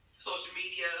social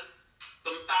media,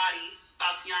 them thotties,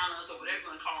 Tatianas, or whatever you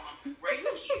want to call them, raise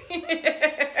the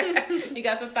kids. You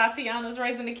got the Tatianas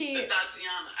raising the kids. The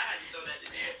Tatiana. I had to throw that in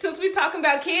there. Since we talking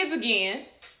about kids again.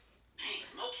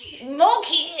 Dang, more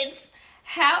kids.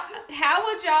 How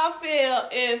would y'all feel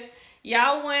if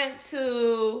y'all went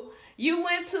to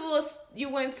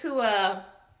a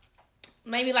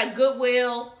maybe like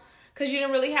Goodwill, because you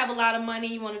didn't really have a lot of money,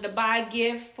 you wanted to buy a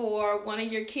gift for one of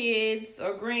your kids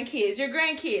or grandkids,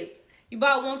 you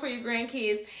bought one for your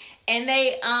grandkids, and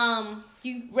they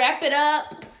you wrap it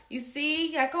up, you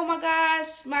see, like, oh my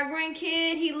gosh, my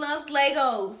grandkid, he loves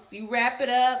Legos. You wrap it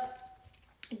up,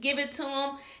 give it to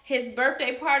him. His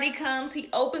birthday party comes. He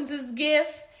opens his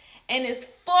gift, and it's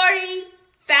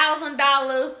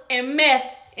 $40,000 in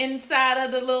meth inside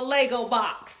of the little Lego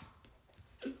box.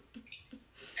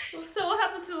 So what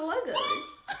happened to the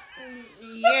Legos?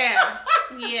 Yeah.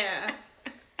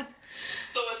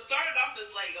 So it started off as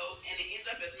Legos and it ended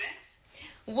up as meth.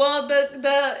 Well,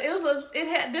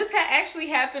 this had actually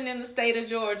happened in the state of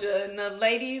Georgia, and the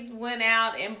ladies went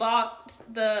out and bought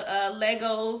the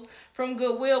Legos from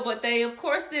Goodwill, but they of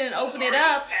course didn't open it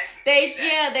up.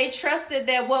 They trusted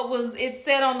that what was it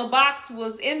said on the box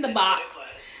was in the box.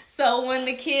 So when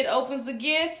the kid opens the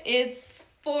gift, it's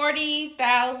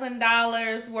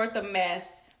 $40,000 worth of meth.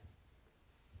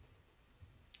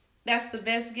 That's the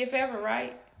best gift ever,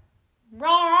 right?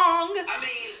 Wrong. I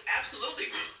mean, absolutely.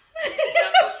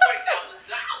 That was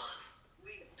 $40,000.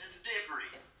 It's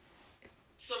different.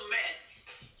 Some meth.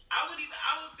 I would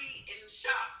be in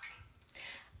shock.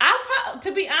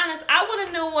 To be honest, I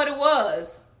wouldn't know what it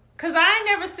was, cause I ain't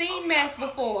never seen meth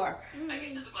before. I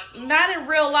guess it looked like Not in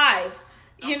real life,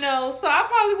 so I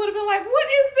probably would have been like, "What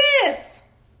is this?"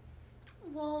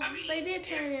 Well, they did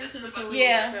turn it into the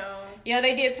police. Yeah,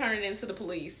 they did turn it into the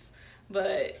police,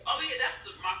 but. Oh yeah, that's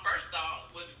my first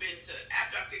thought would have been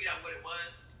after I figured out what it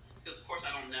was, because of course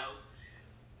I don't know.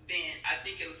 Then I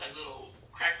think it looks like little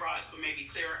crack rocks, but maybe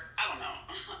clear. I don't know.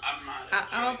 I'm not.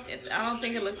 I don't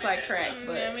think it looks like crack,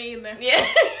 but yeah, me either. Yeah.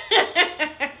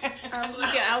 I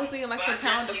was thinking like a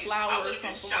pound of flour or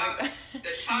something like that.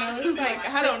 No, it's like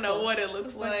I don't know what it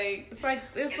looks like.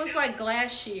 It looks like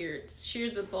glass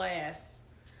shards of glass.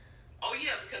 Oh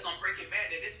yeah, because on Breaking Bad,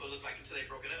 that is what it looked like until they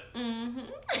broke it up. Mm-hmm.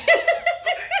 Okay.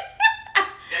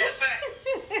 That's facts.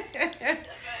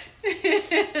 That's facts.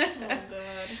 Oh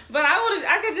God. But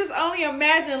I could just only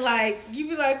imagine, like, you'd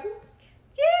be like,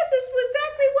 yes, this is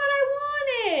exactly what I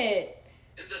wanted.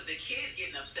 And the kid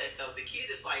getting upset though. The kid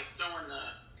is like throwing the.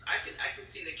 I can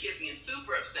see the kid being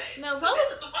super upset. No, so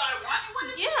this is what I wanted. What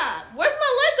is yeah. Where's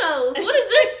my Legos? What is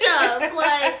this stuff?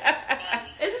 Like,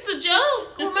 is this a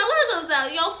joke? Where my Legos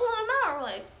out? Y'all pulling them out? Or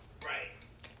like, right.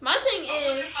 my thing I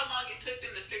wonder is, how long it took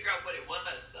them to figure out what it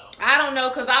was though. I don't know,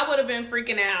 because I would have been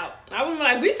freaking out. I would be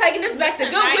like, we taking this back to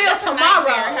That's a Goodwill that's a tomorrow.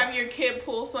 nightmare. Have your kid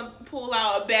pull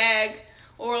out a bag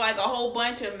or like a whole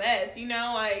bunch of meth. You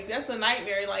know, like that's a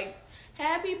nightmare. Like,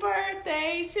 happy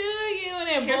birthday to you, and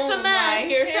then Here's boom, some meth. like,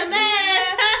 here's some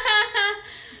meth.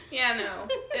 Yeah, no,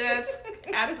 that's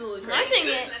absolutely My crazy. thing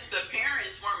Goodness, the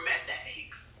parents weren't meth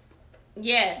addicts.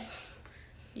 Yes.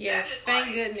 Yes, That is thank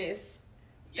like- goodness.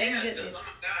 Thank Yeah, goodness. oh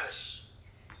my gosh.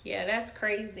 Yeah, that's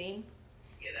crazy.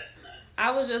 Yeah, that's nuts.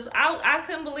 I was just, I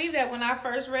couldn't believe that when I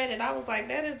first read it. I was like,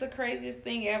 that is the craziest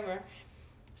thing ever.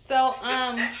 So,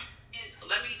 And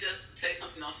let me just say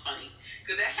something else funny,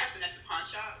 because that happened at the pawn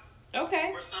shop.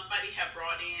 okay. Where somebody had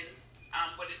brought in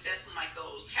what it says some like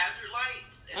those hazard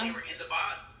lights, and they were in the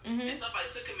box, Mhm. and somebody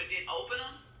took them and didn't open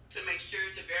them to make sure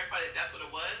to verify that that's what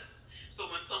it was. So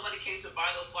when somebody came to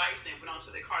buy those lights, they went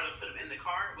onto their car to put them in the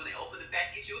car. When they opened the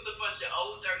package, it was a bunch of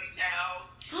old dirty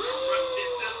towels,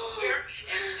 rusted silverware,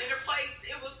 and dinner plates.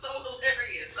 It was so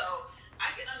hilarious. So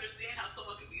I can understand how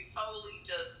someone could be totally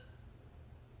just.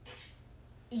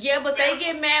 Yeah, but they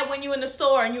get mad when you in the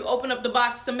store and you open up the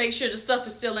box to make sure the stuff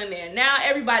is still in there. Now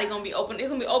everybody gonna be open. There's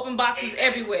gonna be open boxes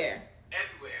everywhere.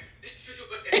 Everywhere.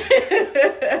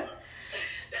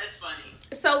 That's funny.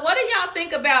 So what do y'all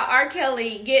think about R.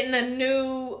 Kelly getting a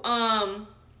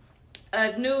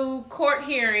new court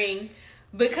hearing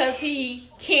because he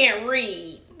can't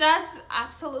read? that's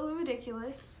absolutely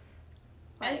ridiculous.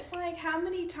 It's like, how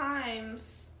many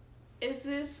times is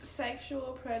this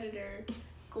sexual predator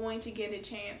going to get a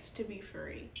chance to be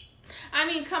free? I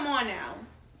mean, come on now.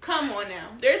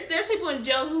 There's people in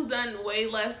jail who's done way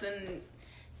less than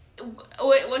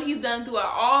what he's done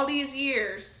throughout all these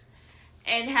years,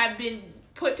 and have been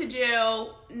put to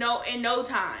jail in no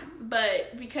time.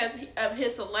 But because of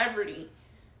his celebrity,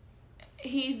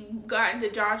 he's gotten to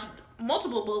dodge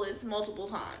multiple bullets multiple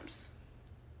times.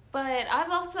 But I've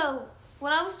also,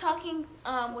 when I was talking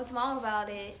with Mom about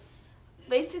it,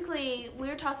 basically we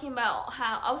were talking about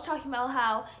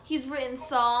how he's written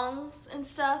songs and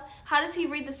stuff. How does he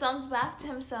read the songs back to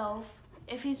himself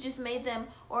if he's just made them?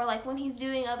 Or like when he's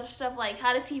doing other stuff, like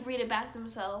how does he read it back to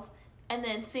himself and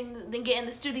then then get in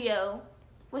the studio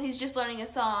when he's just learning a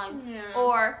song? Yeah.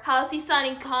 Or how is he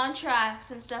signing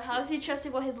contracts and stuff? How is he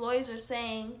trusting what his lawyers are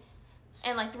saying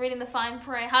and like reading the fine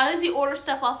print? How does he order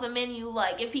stuff off the menu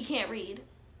like if he can't read?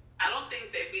 I don't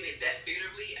think they mean it that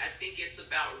figuratively. I think it's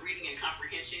about reading and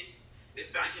comprehension. It's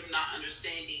about him not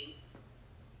understanding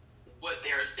what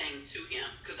they're saying to him.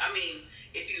 Because, I mean,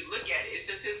 if you look at it, it's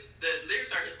just the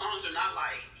lyrics are, his songs are not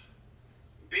like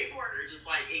big word, just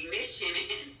like ignition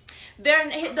and...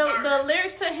 The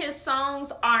lyrics to his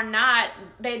songs are not,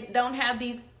 they don't have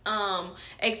these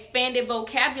expanded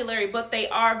vocabulary, but they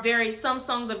are some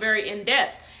songs are very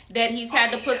in-depth, that he's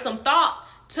had to put some thought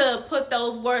to put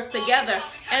those words together.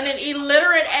 And an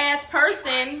illiterate ass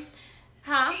person,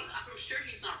 huh? I'm sure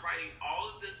he's not writing all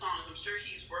of the songs. I'm sure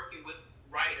he's working with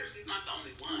writers. He's not the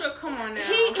only one. But come on now.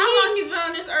 How long he's been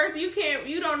on this earth?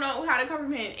 You don't know how to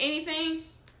comprehend anything?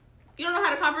 You don't know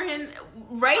how to comprehend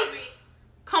right? I mean,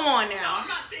 come on no, now. I'm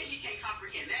not saying he can't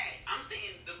comprehend that. I'm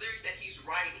saying the lyrics that he's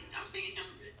writing. I'm saying him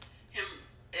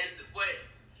and what,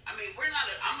 I mean,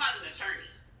 I'm not an attorney.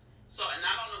 So, and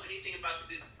I don't know anything about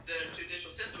the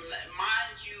judicial system.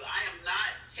 Mind you, I am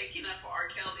not taking up for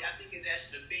R. Kelly. I think his ass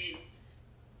should have been,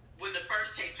 when the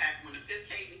first tape happened, when the piss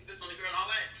tape, he pissed on the girl and all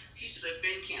that, he should have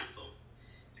been canceled.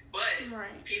 But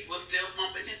people were still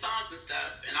bumping his songs and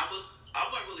stuff, and I wasn't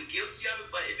really guilty of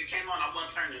it, but if it came on, I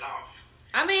wouldn't turn it off.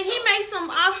 I mean, he makes some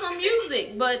awesome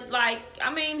music, but like,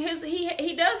 I mean,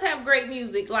 he does have great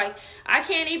music. Like, I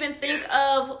can't even think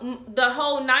of the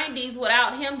whole 90s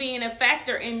without him being a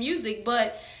factor in music,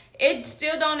 but it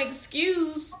still don't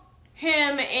excuse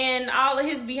him and all of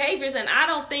his behaviors. And I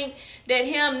don't think that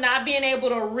him not being able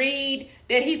to read,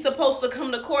 that he's supposed to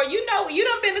come to court. You know, you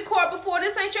done been to court before.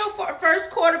 This ain't your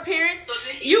first court appearance.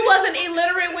 You wasn't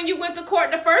illiterate when you went to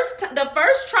court the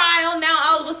first trial. Now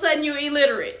all of a sudden you're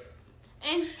illiterate.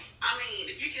 And I mean,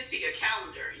 if you can see a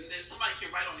calendar, and then somebody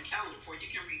can write on the calendar for you,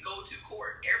 can read go to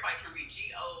court. Everybody can read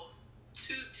GO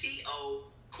to TO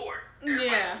court.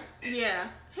 Everybody Yeah.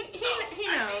 He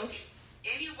knows.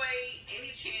 Anyway,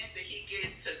 any chance that he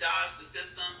gets to dodge the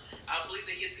system, I believe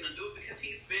that he's gonna do it because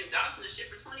he's been dodging the shit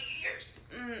for 20 years.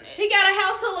 He got a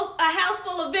house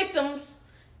full of victims.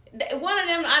 One of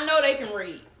them, I know they can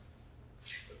read.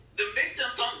 The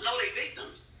victims don't know they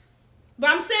victims. But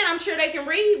I'm saying, I'm sure they can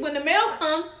read. When the mail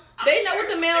come, they know what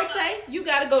the mail say. You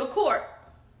got to go to court.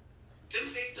 Them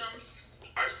victims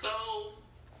are so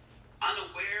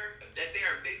unaware that they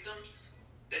are victims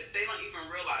that they don't even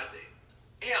realize it.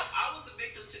 Hell, I was a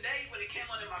victim today when it came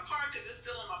on in my car because it's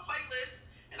still on my playlist,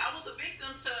 and I was a victim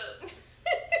to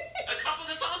a couple of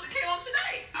the songs that came on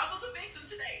today. I was a victim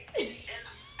today, and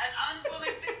an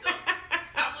unwilling victim.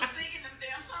 I was singing them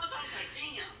damn songs. I was like,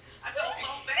 damn, I felt so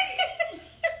bad.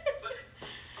 But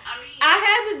I mean, I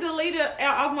had to delete it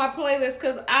off my playlist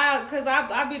because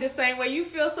I be the same way. You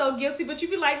feel so guilty, but you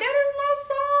be like, that is my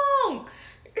song.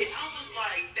 I was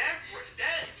like, that.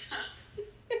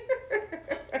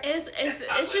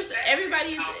 It's just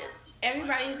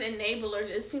everybody's enabler.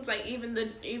 It seems like even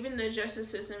the justice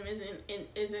system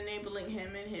is enabling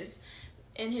him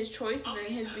in his choices and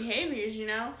his behaviors. You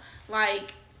know,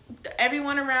 like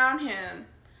everyone around him.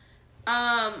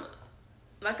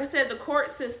 Like I said, the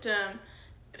court system,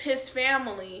 his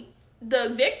family, the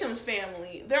victim's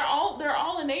family. They're all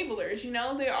enablers. You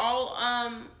know, they're all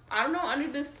I don't know, under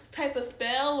this type of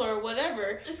spell or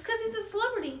whatever. It's because he's a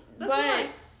celebrity. That's but why.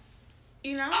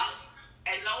 You know.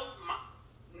 And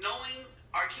knowing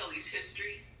R. Kelly's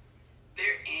history,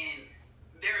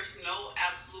 there's no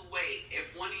absolute way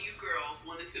if one of you girls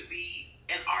wanted to be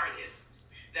an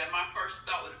artist that my first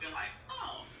thought would have been like,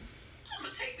 oh, I'm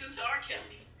gonna take them to R.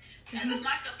 Kelly. That is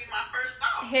not gonna be my first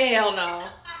thought. Hell no. He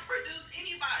does not produce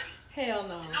anybody. Hell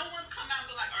no. No one's come out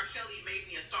and be like, R. Kelly made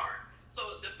me a star.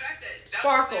 So the fact that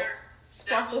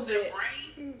Sparkle's their it.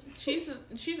 brain. She's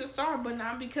a star, but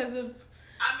not because of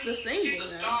the She's singing. a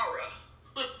star.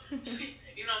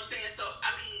 You know what I'm saying? So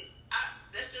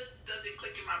that just doesn't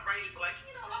click in my brain. But like,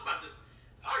 you know, I'm about to.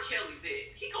 R. Kelly's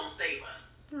it. He gonna save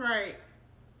us. Right.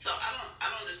 So I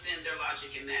don't understand their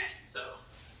logic in that. So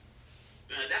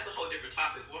that's a whole different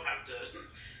topic. We'll have to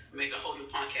make a whole new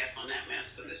podcast on that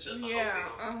mess because it's just a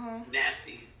whole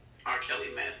nasty R. Kelly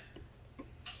mess.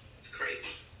 It's crazy.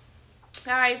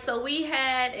 All right, so we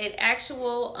had an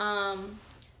actual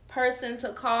person to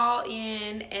call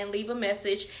in and leave a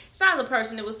message. It's not the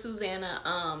person, it was Susanna.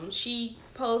 She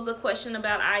posed a question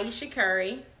about Ayesha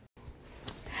Curry.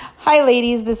 Hi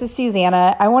ladies, this is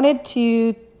Susanna. I wanted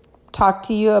to talk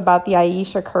to you about the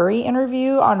Ayesha Curry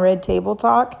interview on Red Table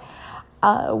Talk,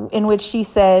 in which she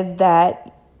said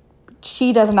that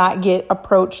she does not get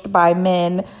approached by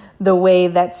men the way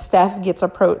that Steph gets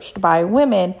approached by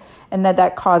women, and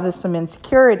that causes some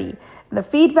insecurity. The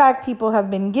feedback people have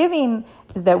been giving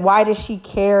is that why does she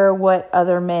care what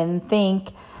other men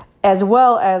think, as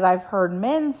well as I've heard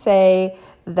men say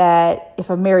that if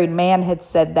a married man had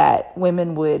said that,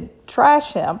 women would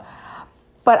trash him.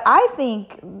 But I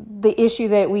think the issue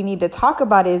that we need to talk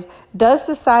about is, does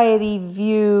society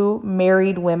view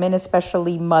married women,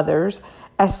 especially mothers,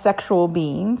 as sexual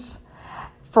beings,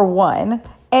 for one?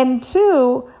 And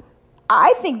two,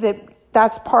 I think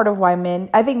that's part of why men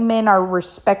are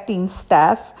respecting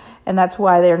Steph, and that's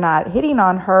why they're not hitting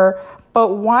on her.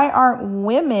 But why aren't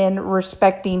women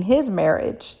respecting his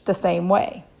marriage the same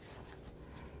way?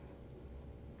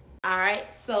 All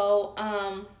right, so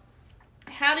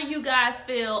how do you guys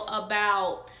feel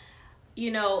about,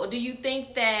 do you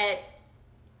think that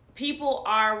people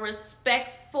are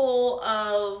respectful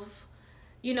of,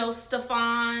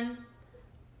 Stefan,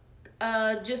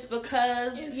 just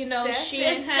because, she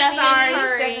and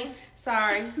Honey.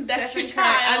 Sorry. That's your Stephen Curry.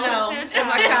 child. I know. That's That's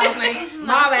my child's name.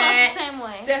 My bad. Same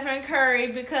way. Stephen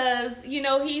Curry, because,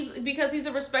 he's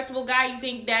a respectable guy. You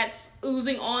think that's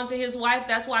oozing on to his wife.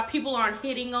 That's why people aren't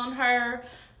hitting on her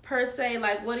per se.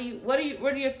 Like, what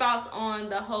are your thoughts on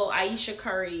the whole Ayesha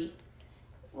Curry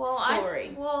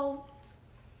story?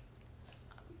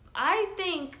 I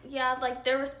think,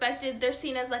 they're respected. They're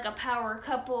seen as, a power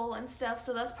couple and stuff.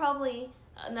 So that's probably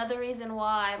another reason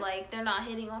why, they're not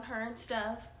hitting on her and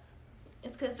stuff.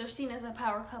 It's because they're seen as a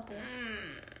power couple.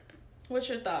 What's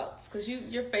your thoughts? Because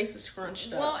your face is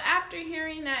scrunched up. Well, after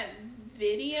hearing that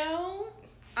video,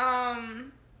 I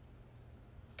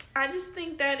just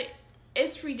think that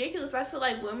it's ridiculous. I feel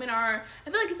like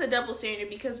it's a double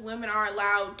standard because women are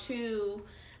allowed to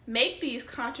make these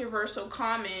controversial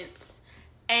comments.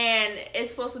 And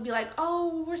it's supposed to be like,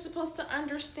 oh, we're supposed to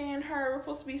understand her. We're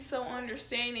supposed to be so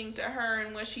understanding to her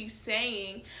and what she's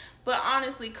saying. But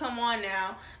honestly, come on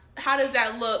now. How does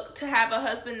that look to have a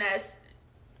husband that's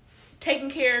taking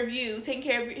care of you, taking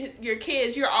care of your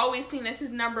kids, you're always seen as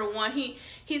his number one.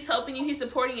 He's helping you, he's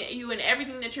supporting you in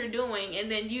everything that you're doing,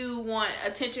 and then you want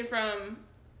attention from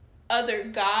other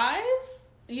guys.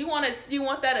 You want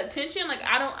that attention? Like,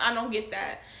 I don't get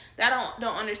that. That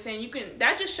don't understand.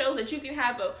 That just shows that you can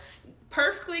have a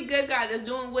perfectly good guy that's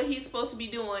doing what he's supposed to be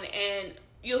doing, and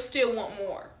you'll still want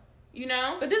more. You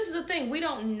know? But this is the thing. We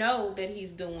don't know that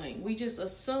he's doing. We just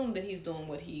assume that he's doing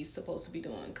what he's supposed to be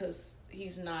doing because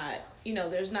he's not,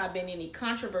 there's not been any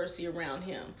controversy around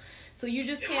him. So you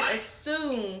just can't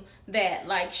assume that,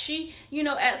 like, she,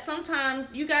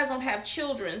 sometimes you guys don't have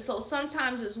children. So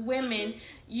sometimes as women,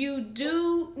 you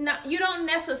don't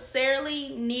necessarily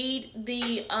need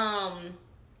the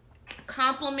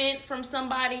compliment from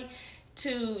somebody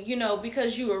to,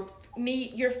 because you're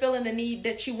feeling the need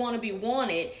that you want to be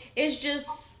wanted. It's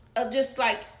just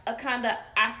like a kind of,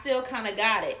 I still kind of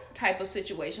got it type of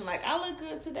situation. Like, I look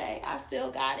good today, I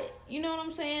still got it. You know what I'm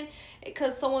saying?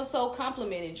 Because so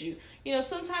complimented you.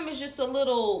 Sometimes it's just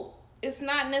it's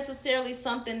not necessarily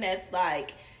something that's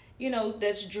like,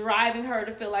 that's driving her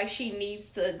to feel like she needs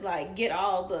to like get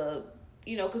all the,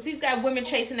 because he's got women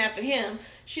chasing after him.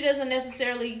 She doesn't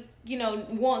necessarily,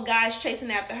 want guys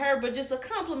chasing after her, but just a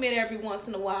compliment every once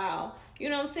in a while. You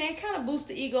know what I'm saying? Kind of boost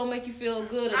the ego, make you feel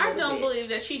good. I don't believe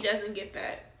that she doesn't get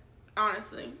that.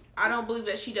 Honestly, I don't believe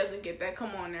that she doesn't get that.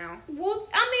 Come on now. Well,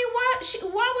 I mean,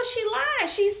 why would she lie?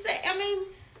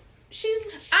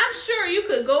 I'm sure you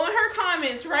could go in her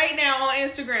comments right now on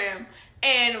Instagram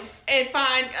and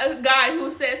find a guy who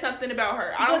says something about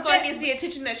her. I don't feel like it's the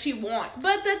attention that she wants.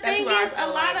 But the thing is, a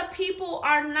lot of people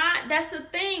are not. That's the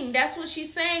thing. That's what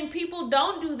she's saying. People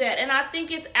don't do that, and I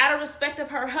think it's out of respect of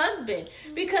her husband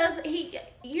because a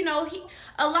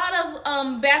lot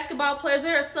of basketball players.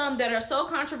 There are some that are so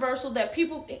controversial that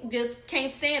people just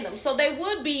can't stand them. So they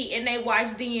would be in their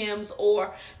wife's DMs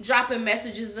or dropping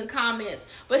messages and comments.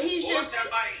 But he's just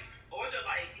they're like.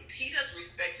 He doesn't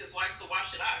respect his wife, so why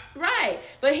should I? Right,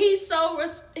 but he's so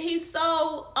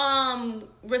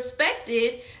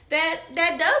respected that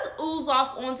does ooze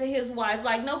off onto his wife.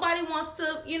 Like, nobody wants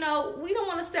to, we don't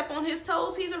want to step on his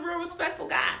toes. He's a real respectful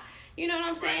guy. You know what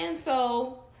I'm saying? Right.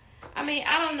 So, I mean,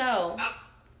 I don't know. I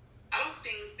don't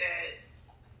think that.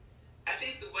 I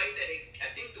think the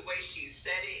way she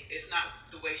said it is not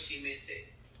the way she meant it.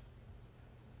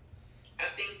 I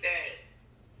think that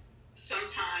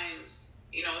sometimes.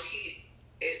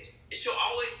 She'll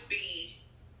always be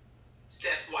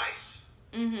Steph's wife.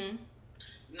 Mm-hmm.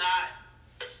 Not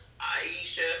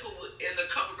Ayesha, who is a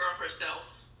cover girl herself,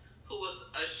 who was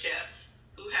a chef,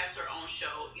 who has her own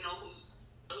show,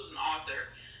 who's an author.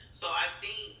 So I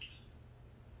think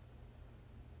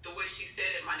the way she said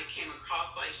it might have came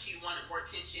across like she wanted more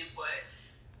attention, but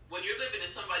when you're living in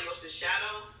somebody else's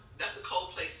shadow, that's a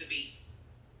cold place to be.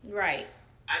 Right.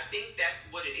 I think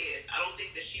that's what it is. I don't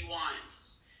think that she wants.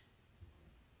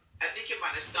 I think it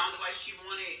might have sounded like she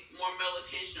wanted more male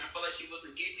attention. I felt like she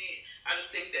wasn't getting it. I just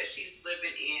think that she's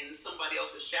living in somebody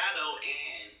else's shadow,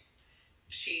 and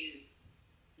she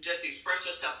just expressed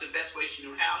herself the best way she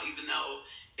knew how, even though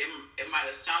it might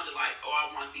have sounded like, oh, I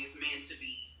want these men to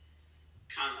be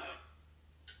kind of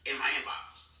in my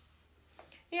inbox.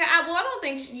 Yeah, I don't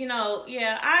think,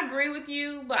 I agree with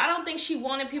you, but I don't think she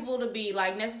wanted people to be,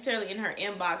 like, necessarily in her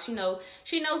inbox.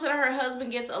 She knows that her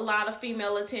husband gets a lot of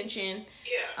female attention.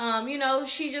 Yeah.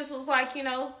 She just was like,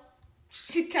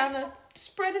 she kind of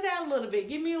spread it out a little bit.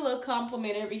 Give me a little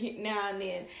compliment every now and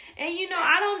then. And,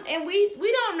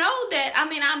 we don't know that. I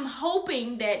mean, I'm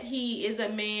hoping that he is a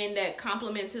man that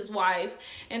compliments his wife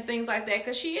and things like that,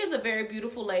 because she is a very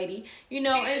beautiful lady,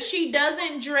 and she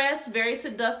doesn't dress very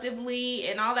seductively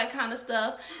and all that kind of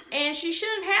stuff. And she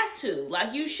shouldn't have to.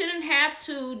 Like, you shouldn't have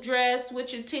to dress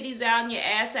with your titties out and your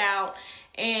ass out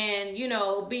and,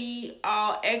 be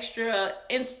all extra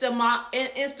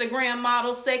Instagram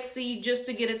model sexy just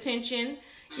to get attention.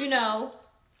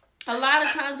 A lot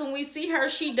of times when we see her,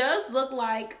 she does look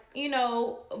like,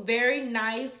 very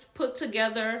nice, put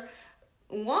together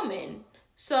woman.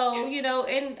 So,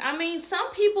 and I mean,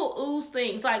 some people ooze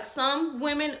things. Like, some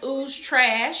women ooze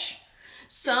trash.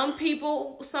 Some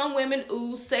women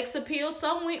ooze sex appeal.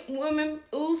 Some women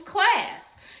ooze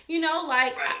class.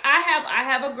 I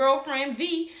have a girlfriend,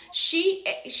 V.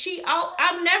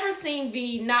 I've never seen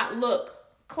V not look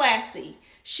classy.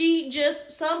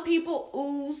 Some people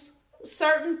ooze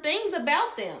certain things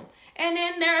about them. And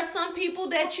then there are some people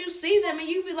that you see them and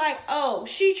you be like, oh,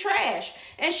 she trash.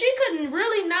 And she couldn't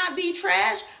really not be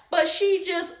trash, but she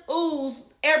just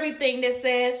oozed everything that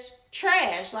says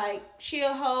trash. Like, she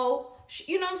a hoe.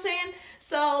 You know what I'm saying?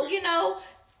 So,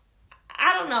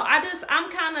 I don't know.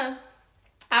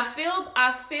 I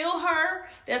feel her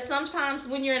that sometimes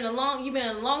when you've been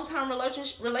in a long-term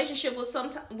relationship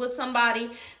with somebody,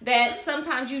 that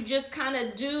sometimes you just kind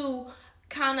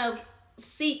of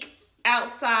seek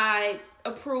outside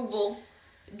approval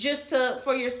just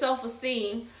for your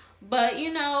self-esteem. But,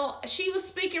 she was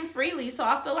speaking freely, so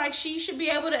I feel like she should be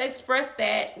able to express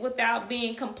that without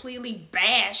being completely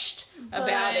bashed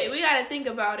about it. We got to think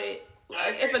about it.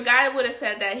 If a guy would have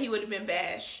said that, he would have been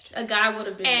bashed. A guy would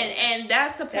have been bashed. And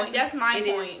that's the point. That's my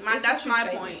point. That's my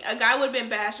point. A guy would have been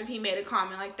bashed if he made a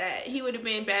comment like that. He would have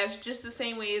been bashed just the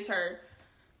same way as her.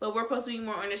 But we're supposed to be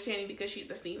more understanding because she's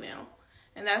a female.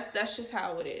 And that's just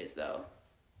how it is, though.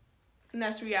 And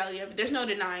that's the reality of it. There's no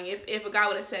denying. If a guy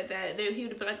would have said that, he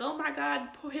would have been like, oh my God,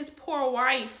 his poor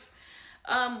wife.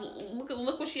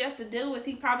 Look what she has to deal with.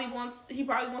 He probably wants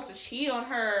to cheat on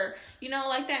her,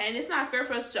 like that. And it's not fair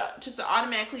for us just to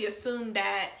automatically assume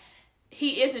that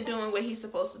he isn't doing what he's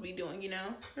supposed to be doing,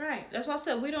 Right. That's why I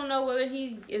said we don't know whether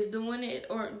he is doing it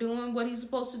or doing what he's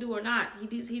supposed to do or not.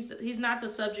 He's not the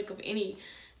subject of any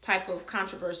type of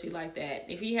controversy like that.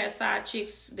 If he has side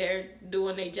chicks, they're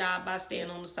doing their job by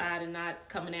staying on the side and not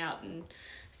coming out and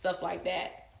stuff like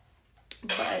that.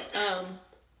 But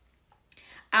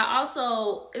I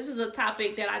also, this is a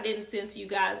topic that I didn't send to you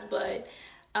guys, but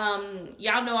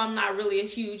y'all know I'm not really a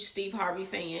huge Steve Harvey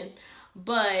fan,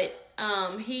 but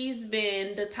he's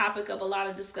been the topic of a lot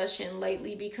of discussion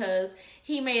lately because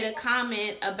he made a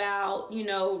comment about,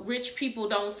 rich people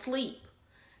don't sleep,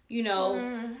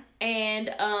 and,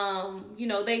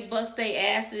 they bust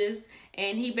their asses,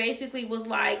 and he basically was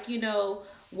like,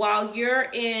 while you're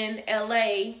in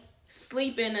LA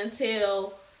sleeping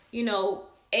until,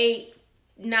 8,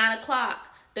 9 o'clock,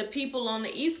 the people on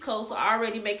the East Coast are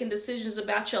already making decisions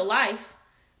about your life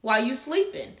while you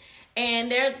sleeping.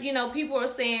 And there, people are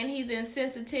saying he's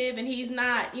insensitive and he's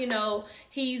not,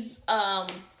 he's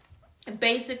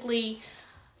basically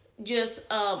just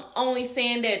only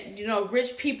saying that,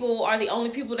 rich people are the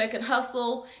only people that can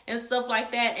hustle and stuff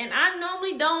like that. And I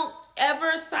normally don't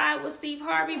ever side with Steve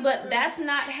Harvey, but that's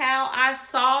not how I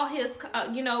saw his,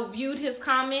 viewed his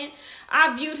comment.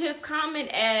 I viewed his comment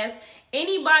as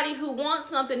anybody who wants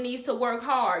something needs to work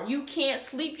hard. You can't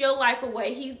sleep your life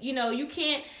away. You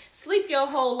can't sleep your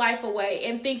whole life away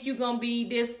and think you're going to be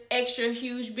this extra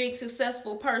huge, big,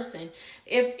 successful person.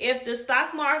 If the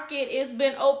stock market has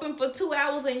been open for 2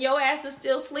 hours and your ass is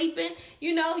still sleeping,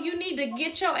 you need to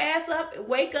get your ass up,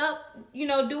 wake up,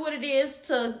 do what it is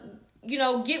to,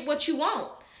 get what you want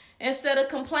instead of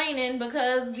complaining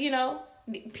because,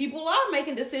 people are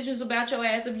making decisions about your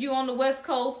ass. If you on the West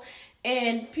Coast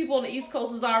and people on the East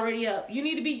Coast is already up, you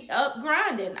need to be up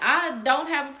grinding. I don't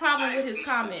have a problem with his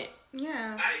comment.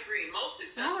 Yeah, I agree. Most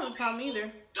successful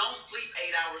people don't sleep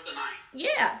 8 hours a night.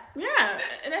 Yeah,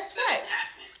 that's facts.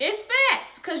 It's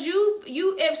facts, cause you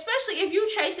especially if you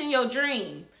chasing your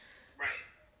dream. Right.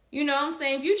 You know what I'm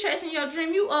saying? If you chasing your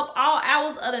dream, you up all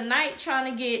hours of the night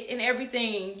trying to get in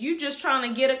everything. You just trying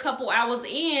to get a couple hours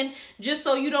in just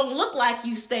so you don't look like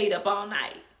you stayed up all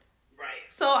night. Right.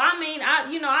 So,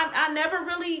 I never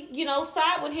really,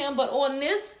 side with him. But on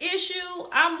this issue,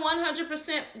 I'm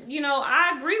 100%,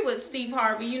 I agree with Steve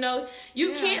Harvey.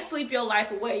 You can't sleep your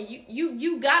life away.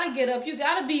 You got to get up. You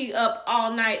got to be up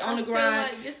all night on the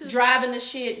grind, driving the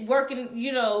shit, working,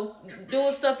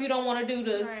 doing stuff you don't want to do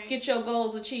to get your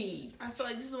goals achieved. I feel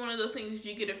like this is one of those things, if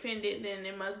you get offended, then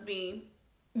it must be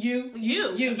You must be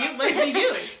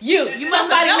you. You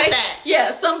must have felt that.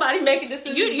 Yeah, somebody making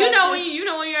decisions. You know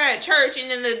when you're at church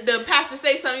and then the pastor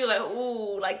say something, you're like,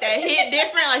 ooh, like that hit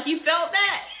different. Like you felt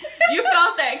that. You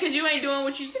felt that because you ain't doing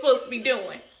what you're supposed to be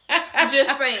doing.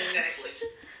 Just saying.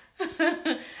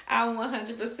 Exactly. I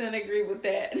 100% agree with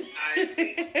that. I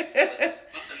agree.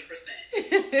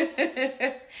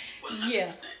 100%. 100%.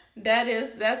 Yeah,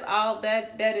 that's all.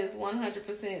 That is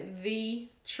 100% the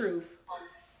truth.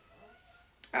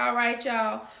 All right,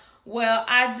 y'all. Well,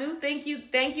 I do thank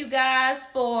you guys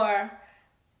for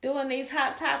doing these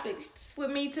hot topics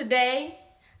with me today.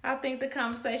 I think the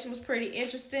conversation was pretty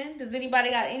interesting. Does anybody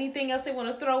got anything else they want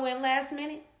to throw in last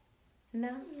minute? No.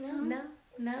 I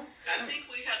think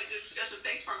we had a good discussion.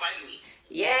 Thanks for inviting me.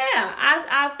 Yeah,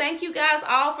 I thank you guys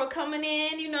all for coming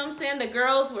in. You know what I'm saying? The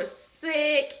girls were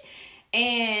sick.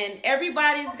 And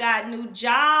everybody's got new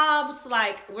jobs.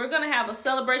 Like, we're going to have a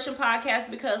celebration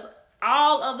podcast because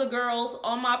all of the girls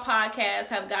on my podcast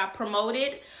have got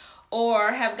promoted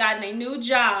or have gotten a new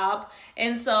job.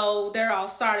 And so they're all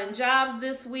starting jobs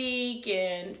this week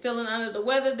and feeling under the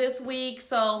weather this week.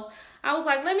 So I was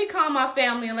like, let me call my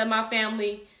family and let my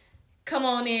family come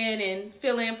on in and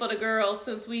fill in for the girls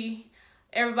since we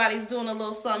everybody's doing a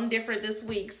little something different this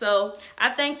week. So I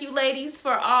thank you ladies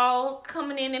for all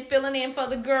coming in and filling in for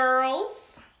the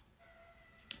girls.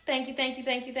 Thank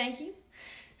you.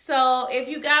 So if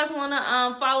you guys want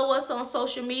to follow us on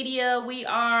social media, we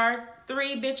are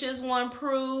 3 Bitches 1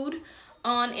 Prude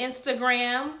on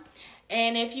Instagram.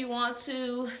 And if you want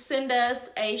to send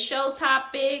us a show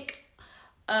topic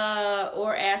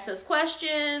or ask us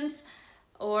questions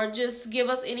or just give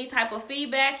us any type of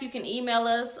feedback, you can email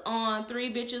us on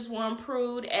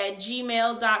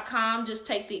 3bitches1prude@gmail.com. Just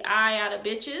take the I out of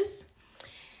bitches.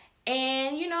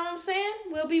 And you know what I'm saying?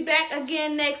 We'll be back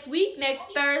again next week,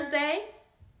 next Thursday.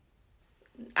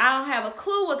 I don't have a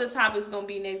clue what the topic's going to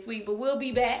be next week, but we'll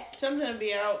be back. Something will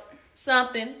be out.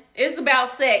 Something. It's about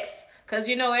sex. Because,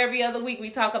 you know, every other week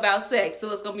we talk about sex. So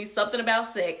it's going to be something about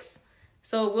sex.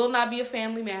 So it will not be a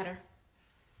family matter.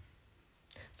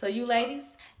 So you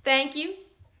ladies, thank you.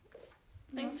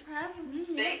 Thanks for having me.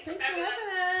 Thanks for having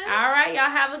us. All right, y'all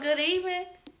have a good evening.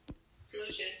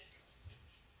 Lucius.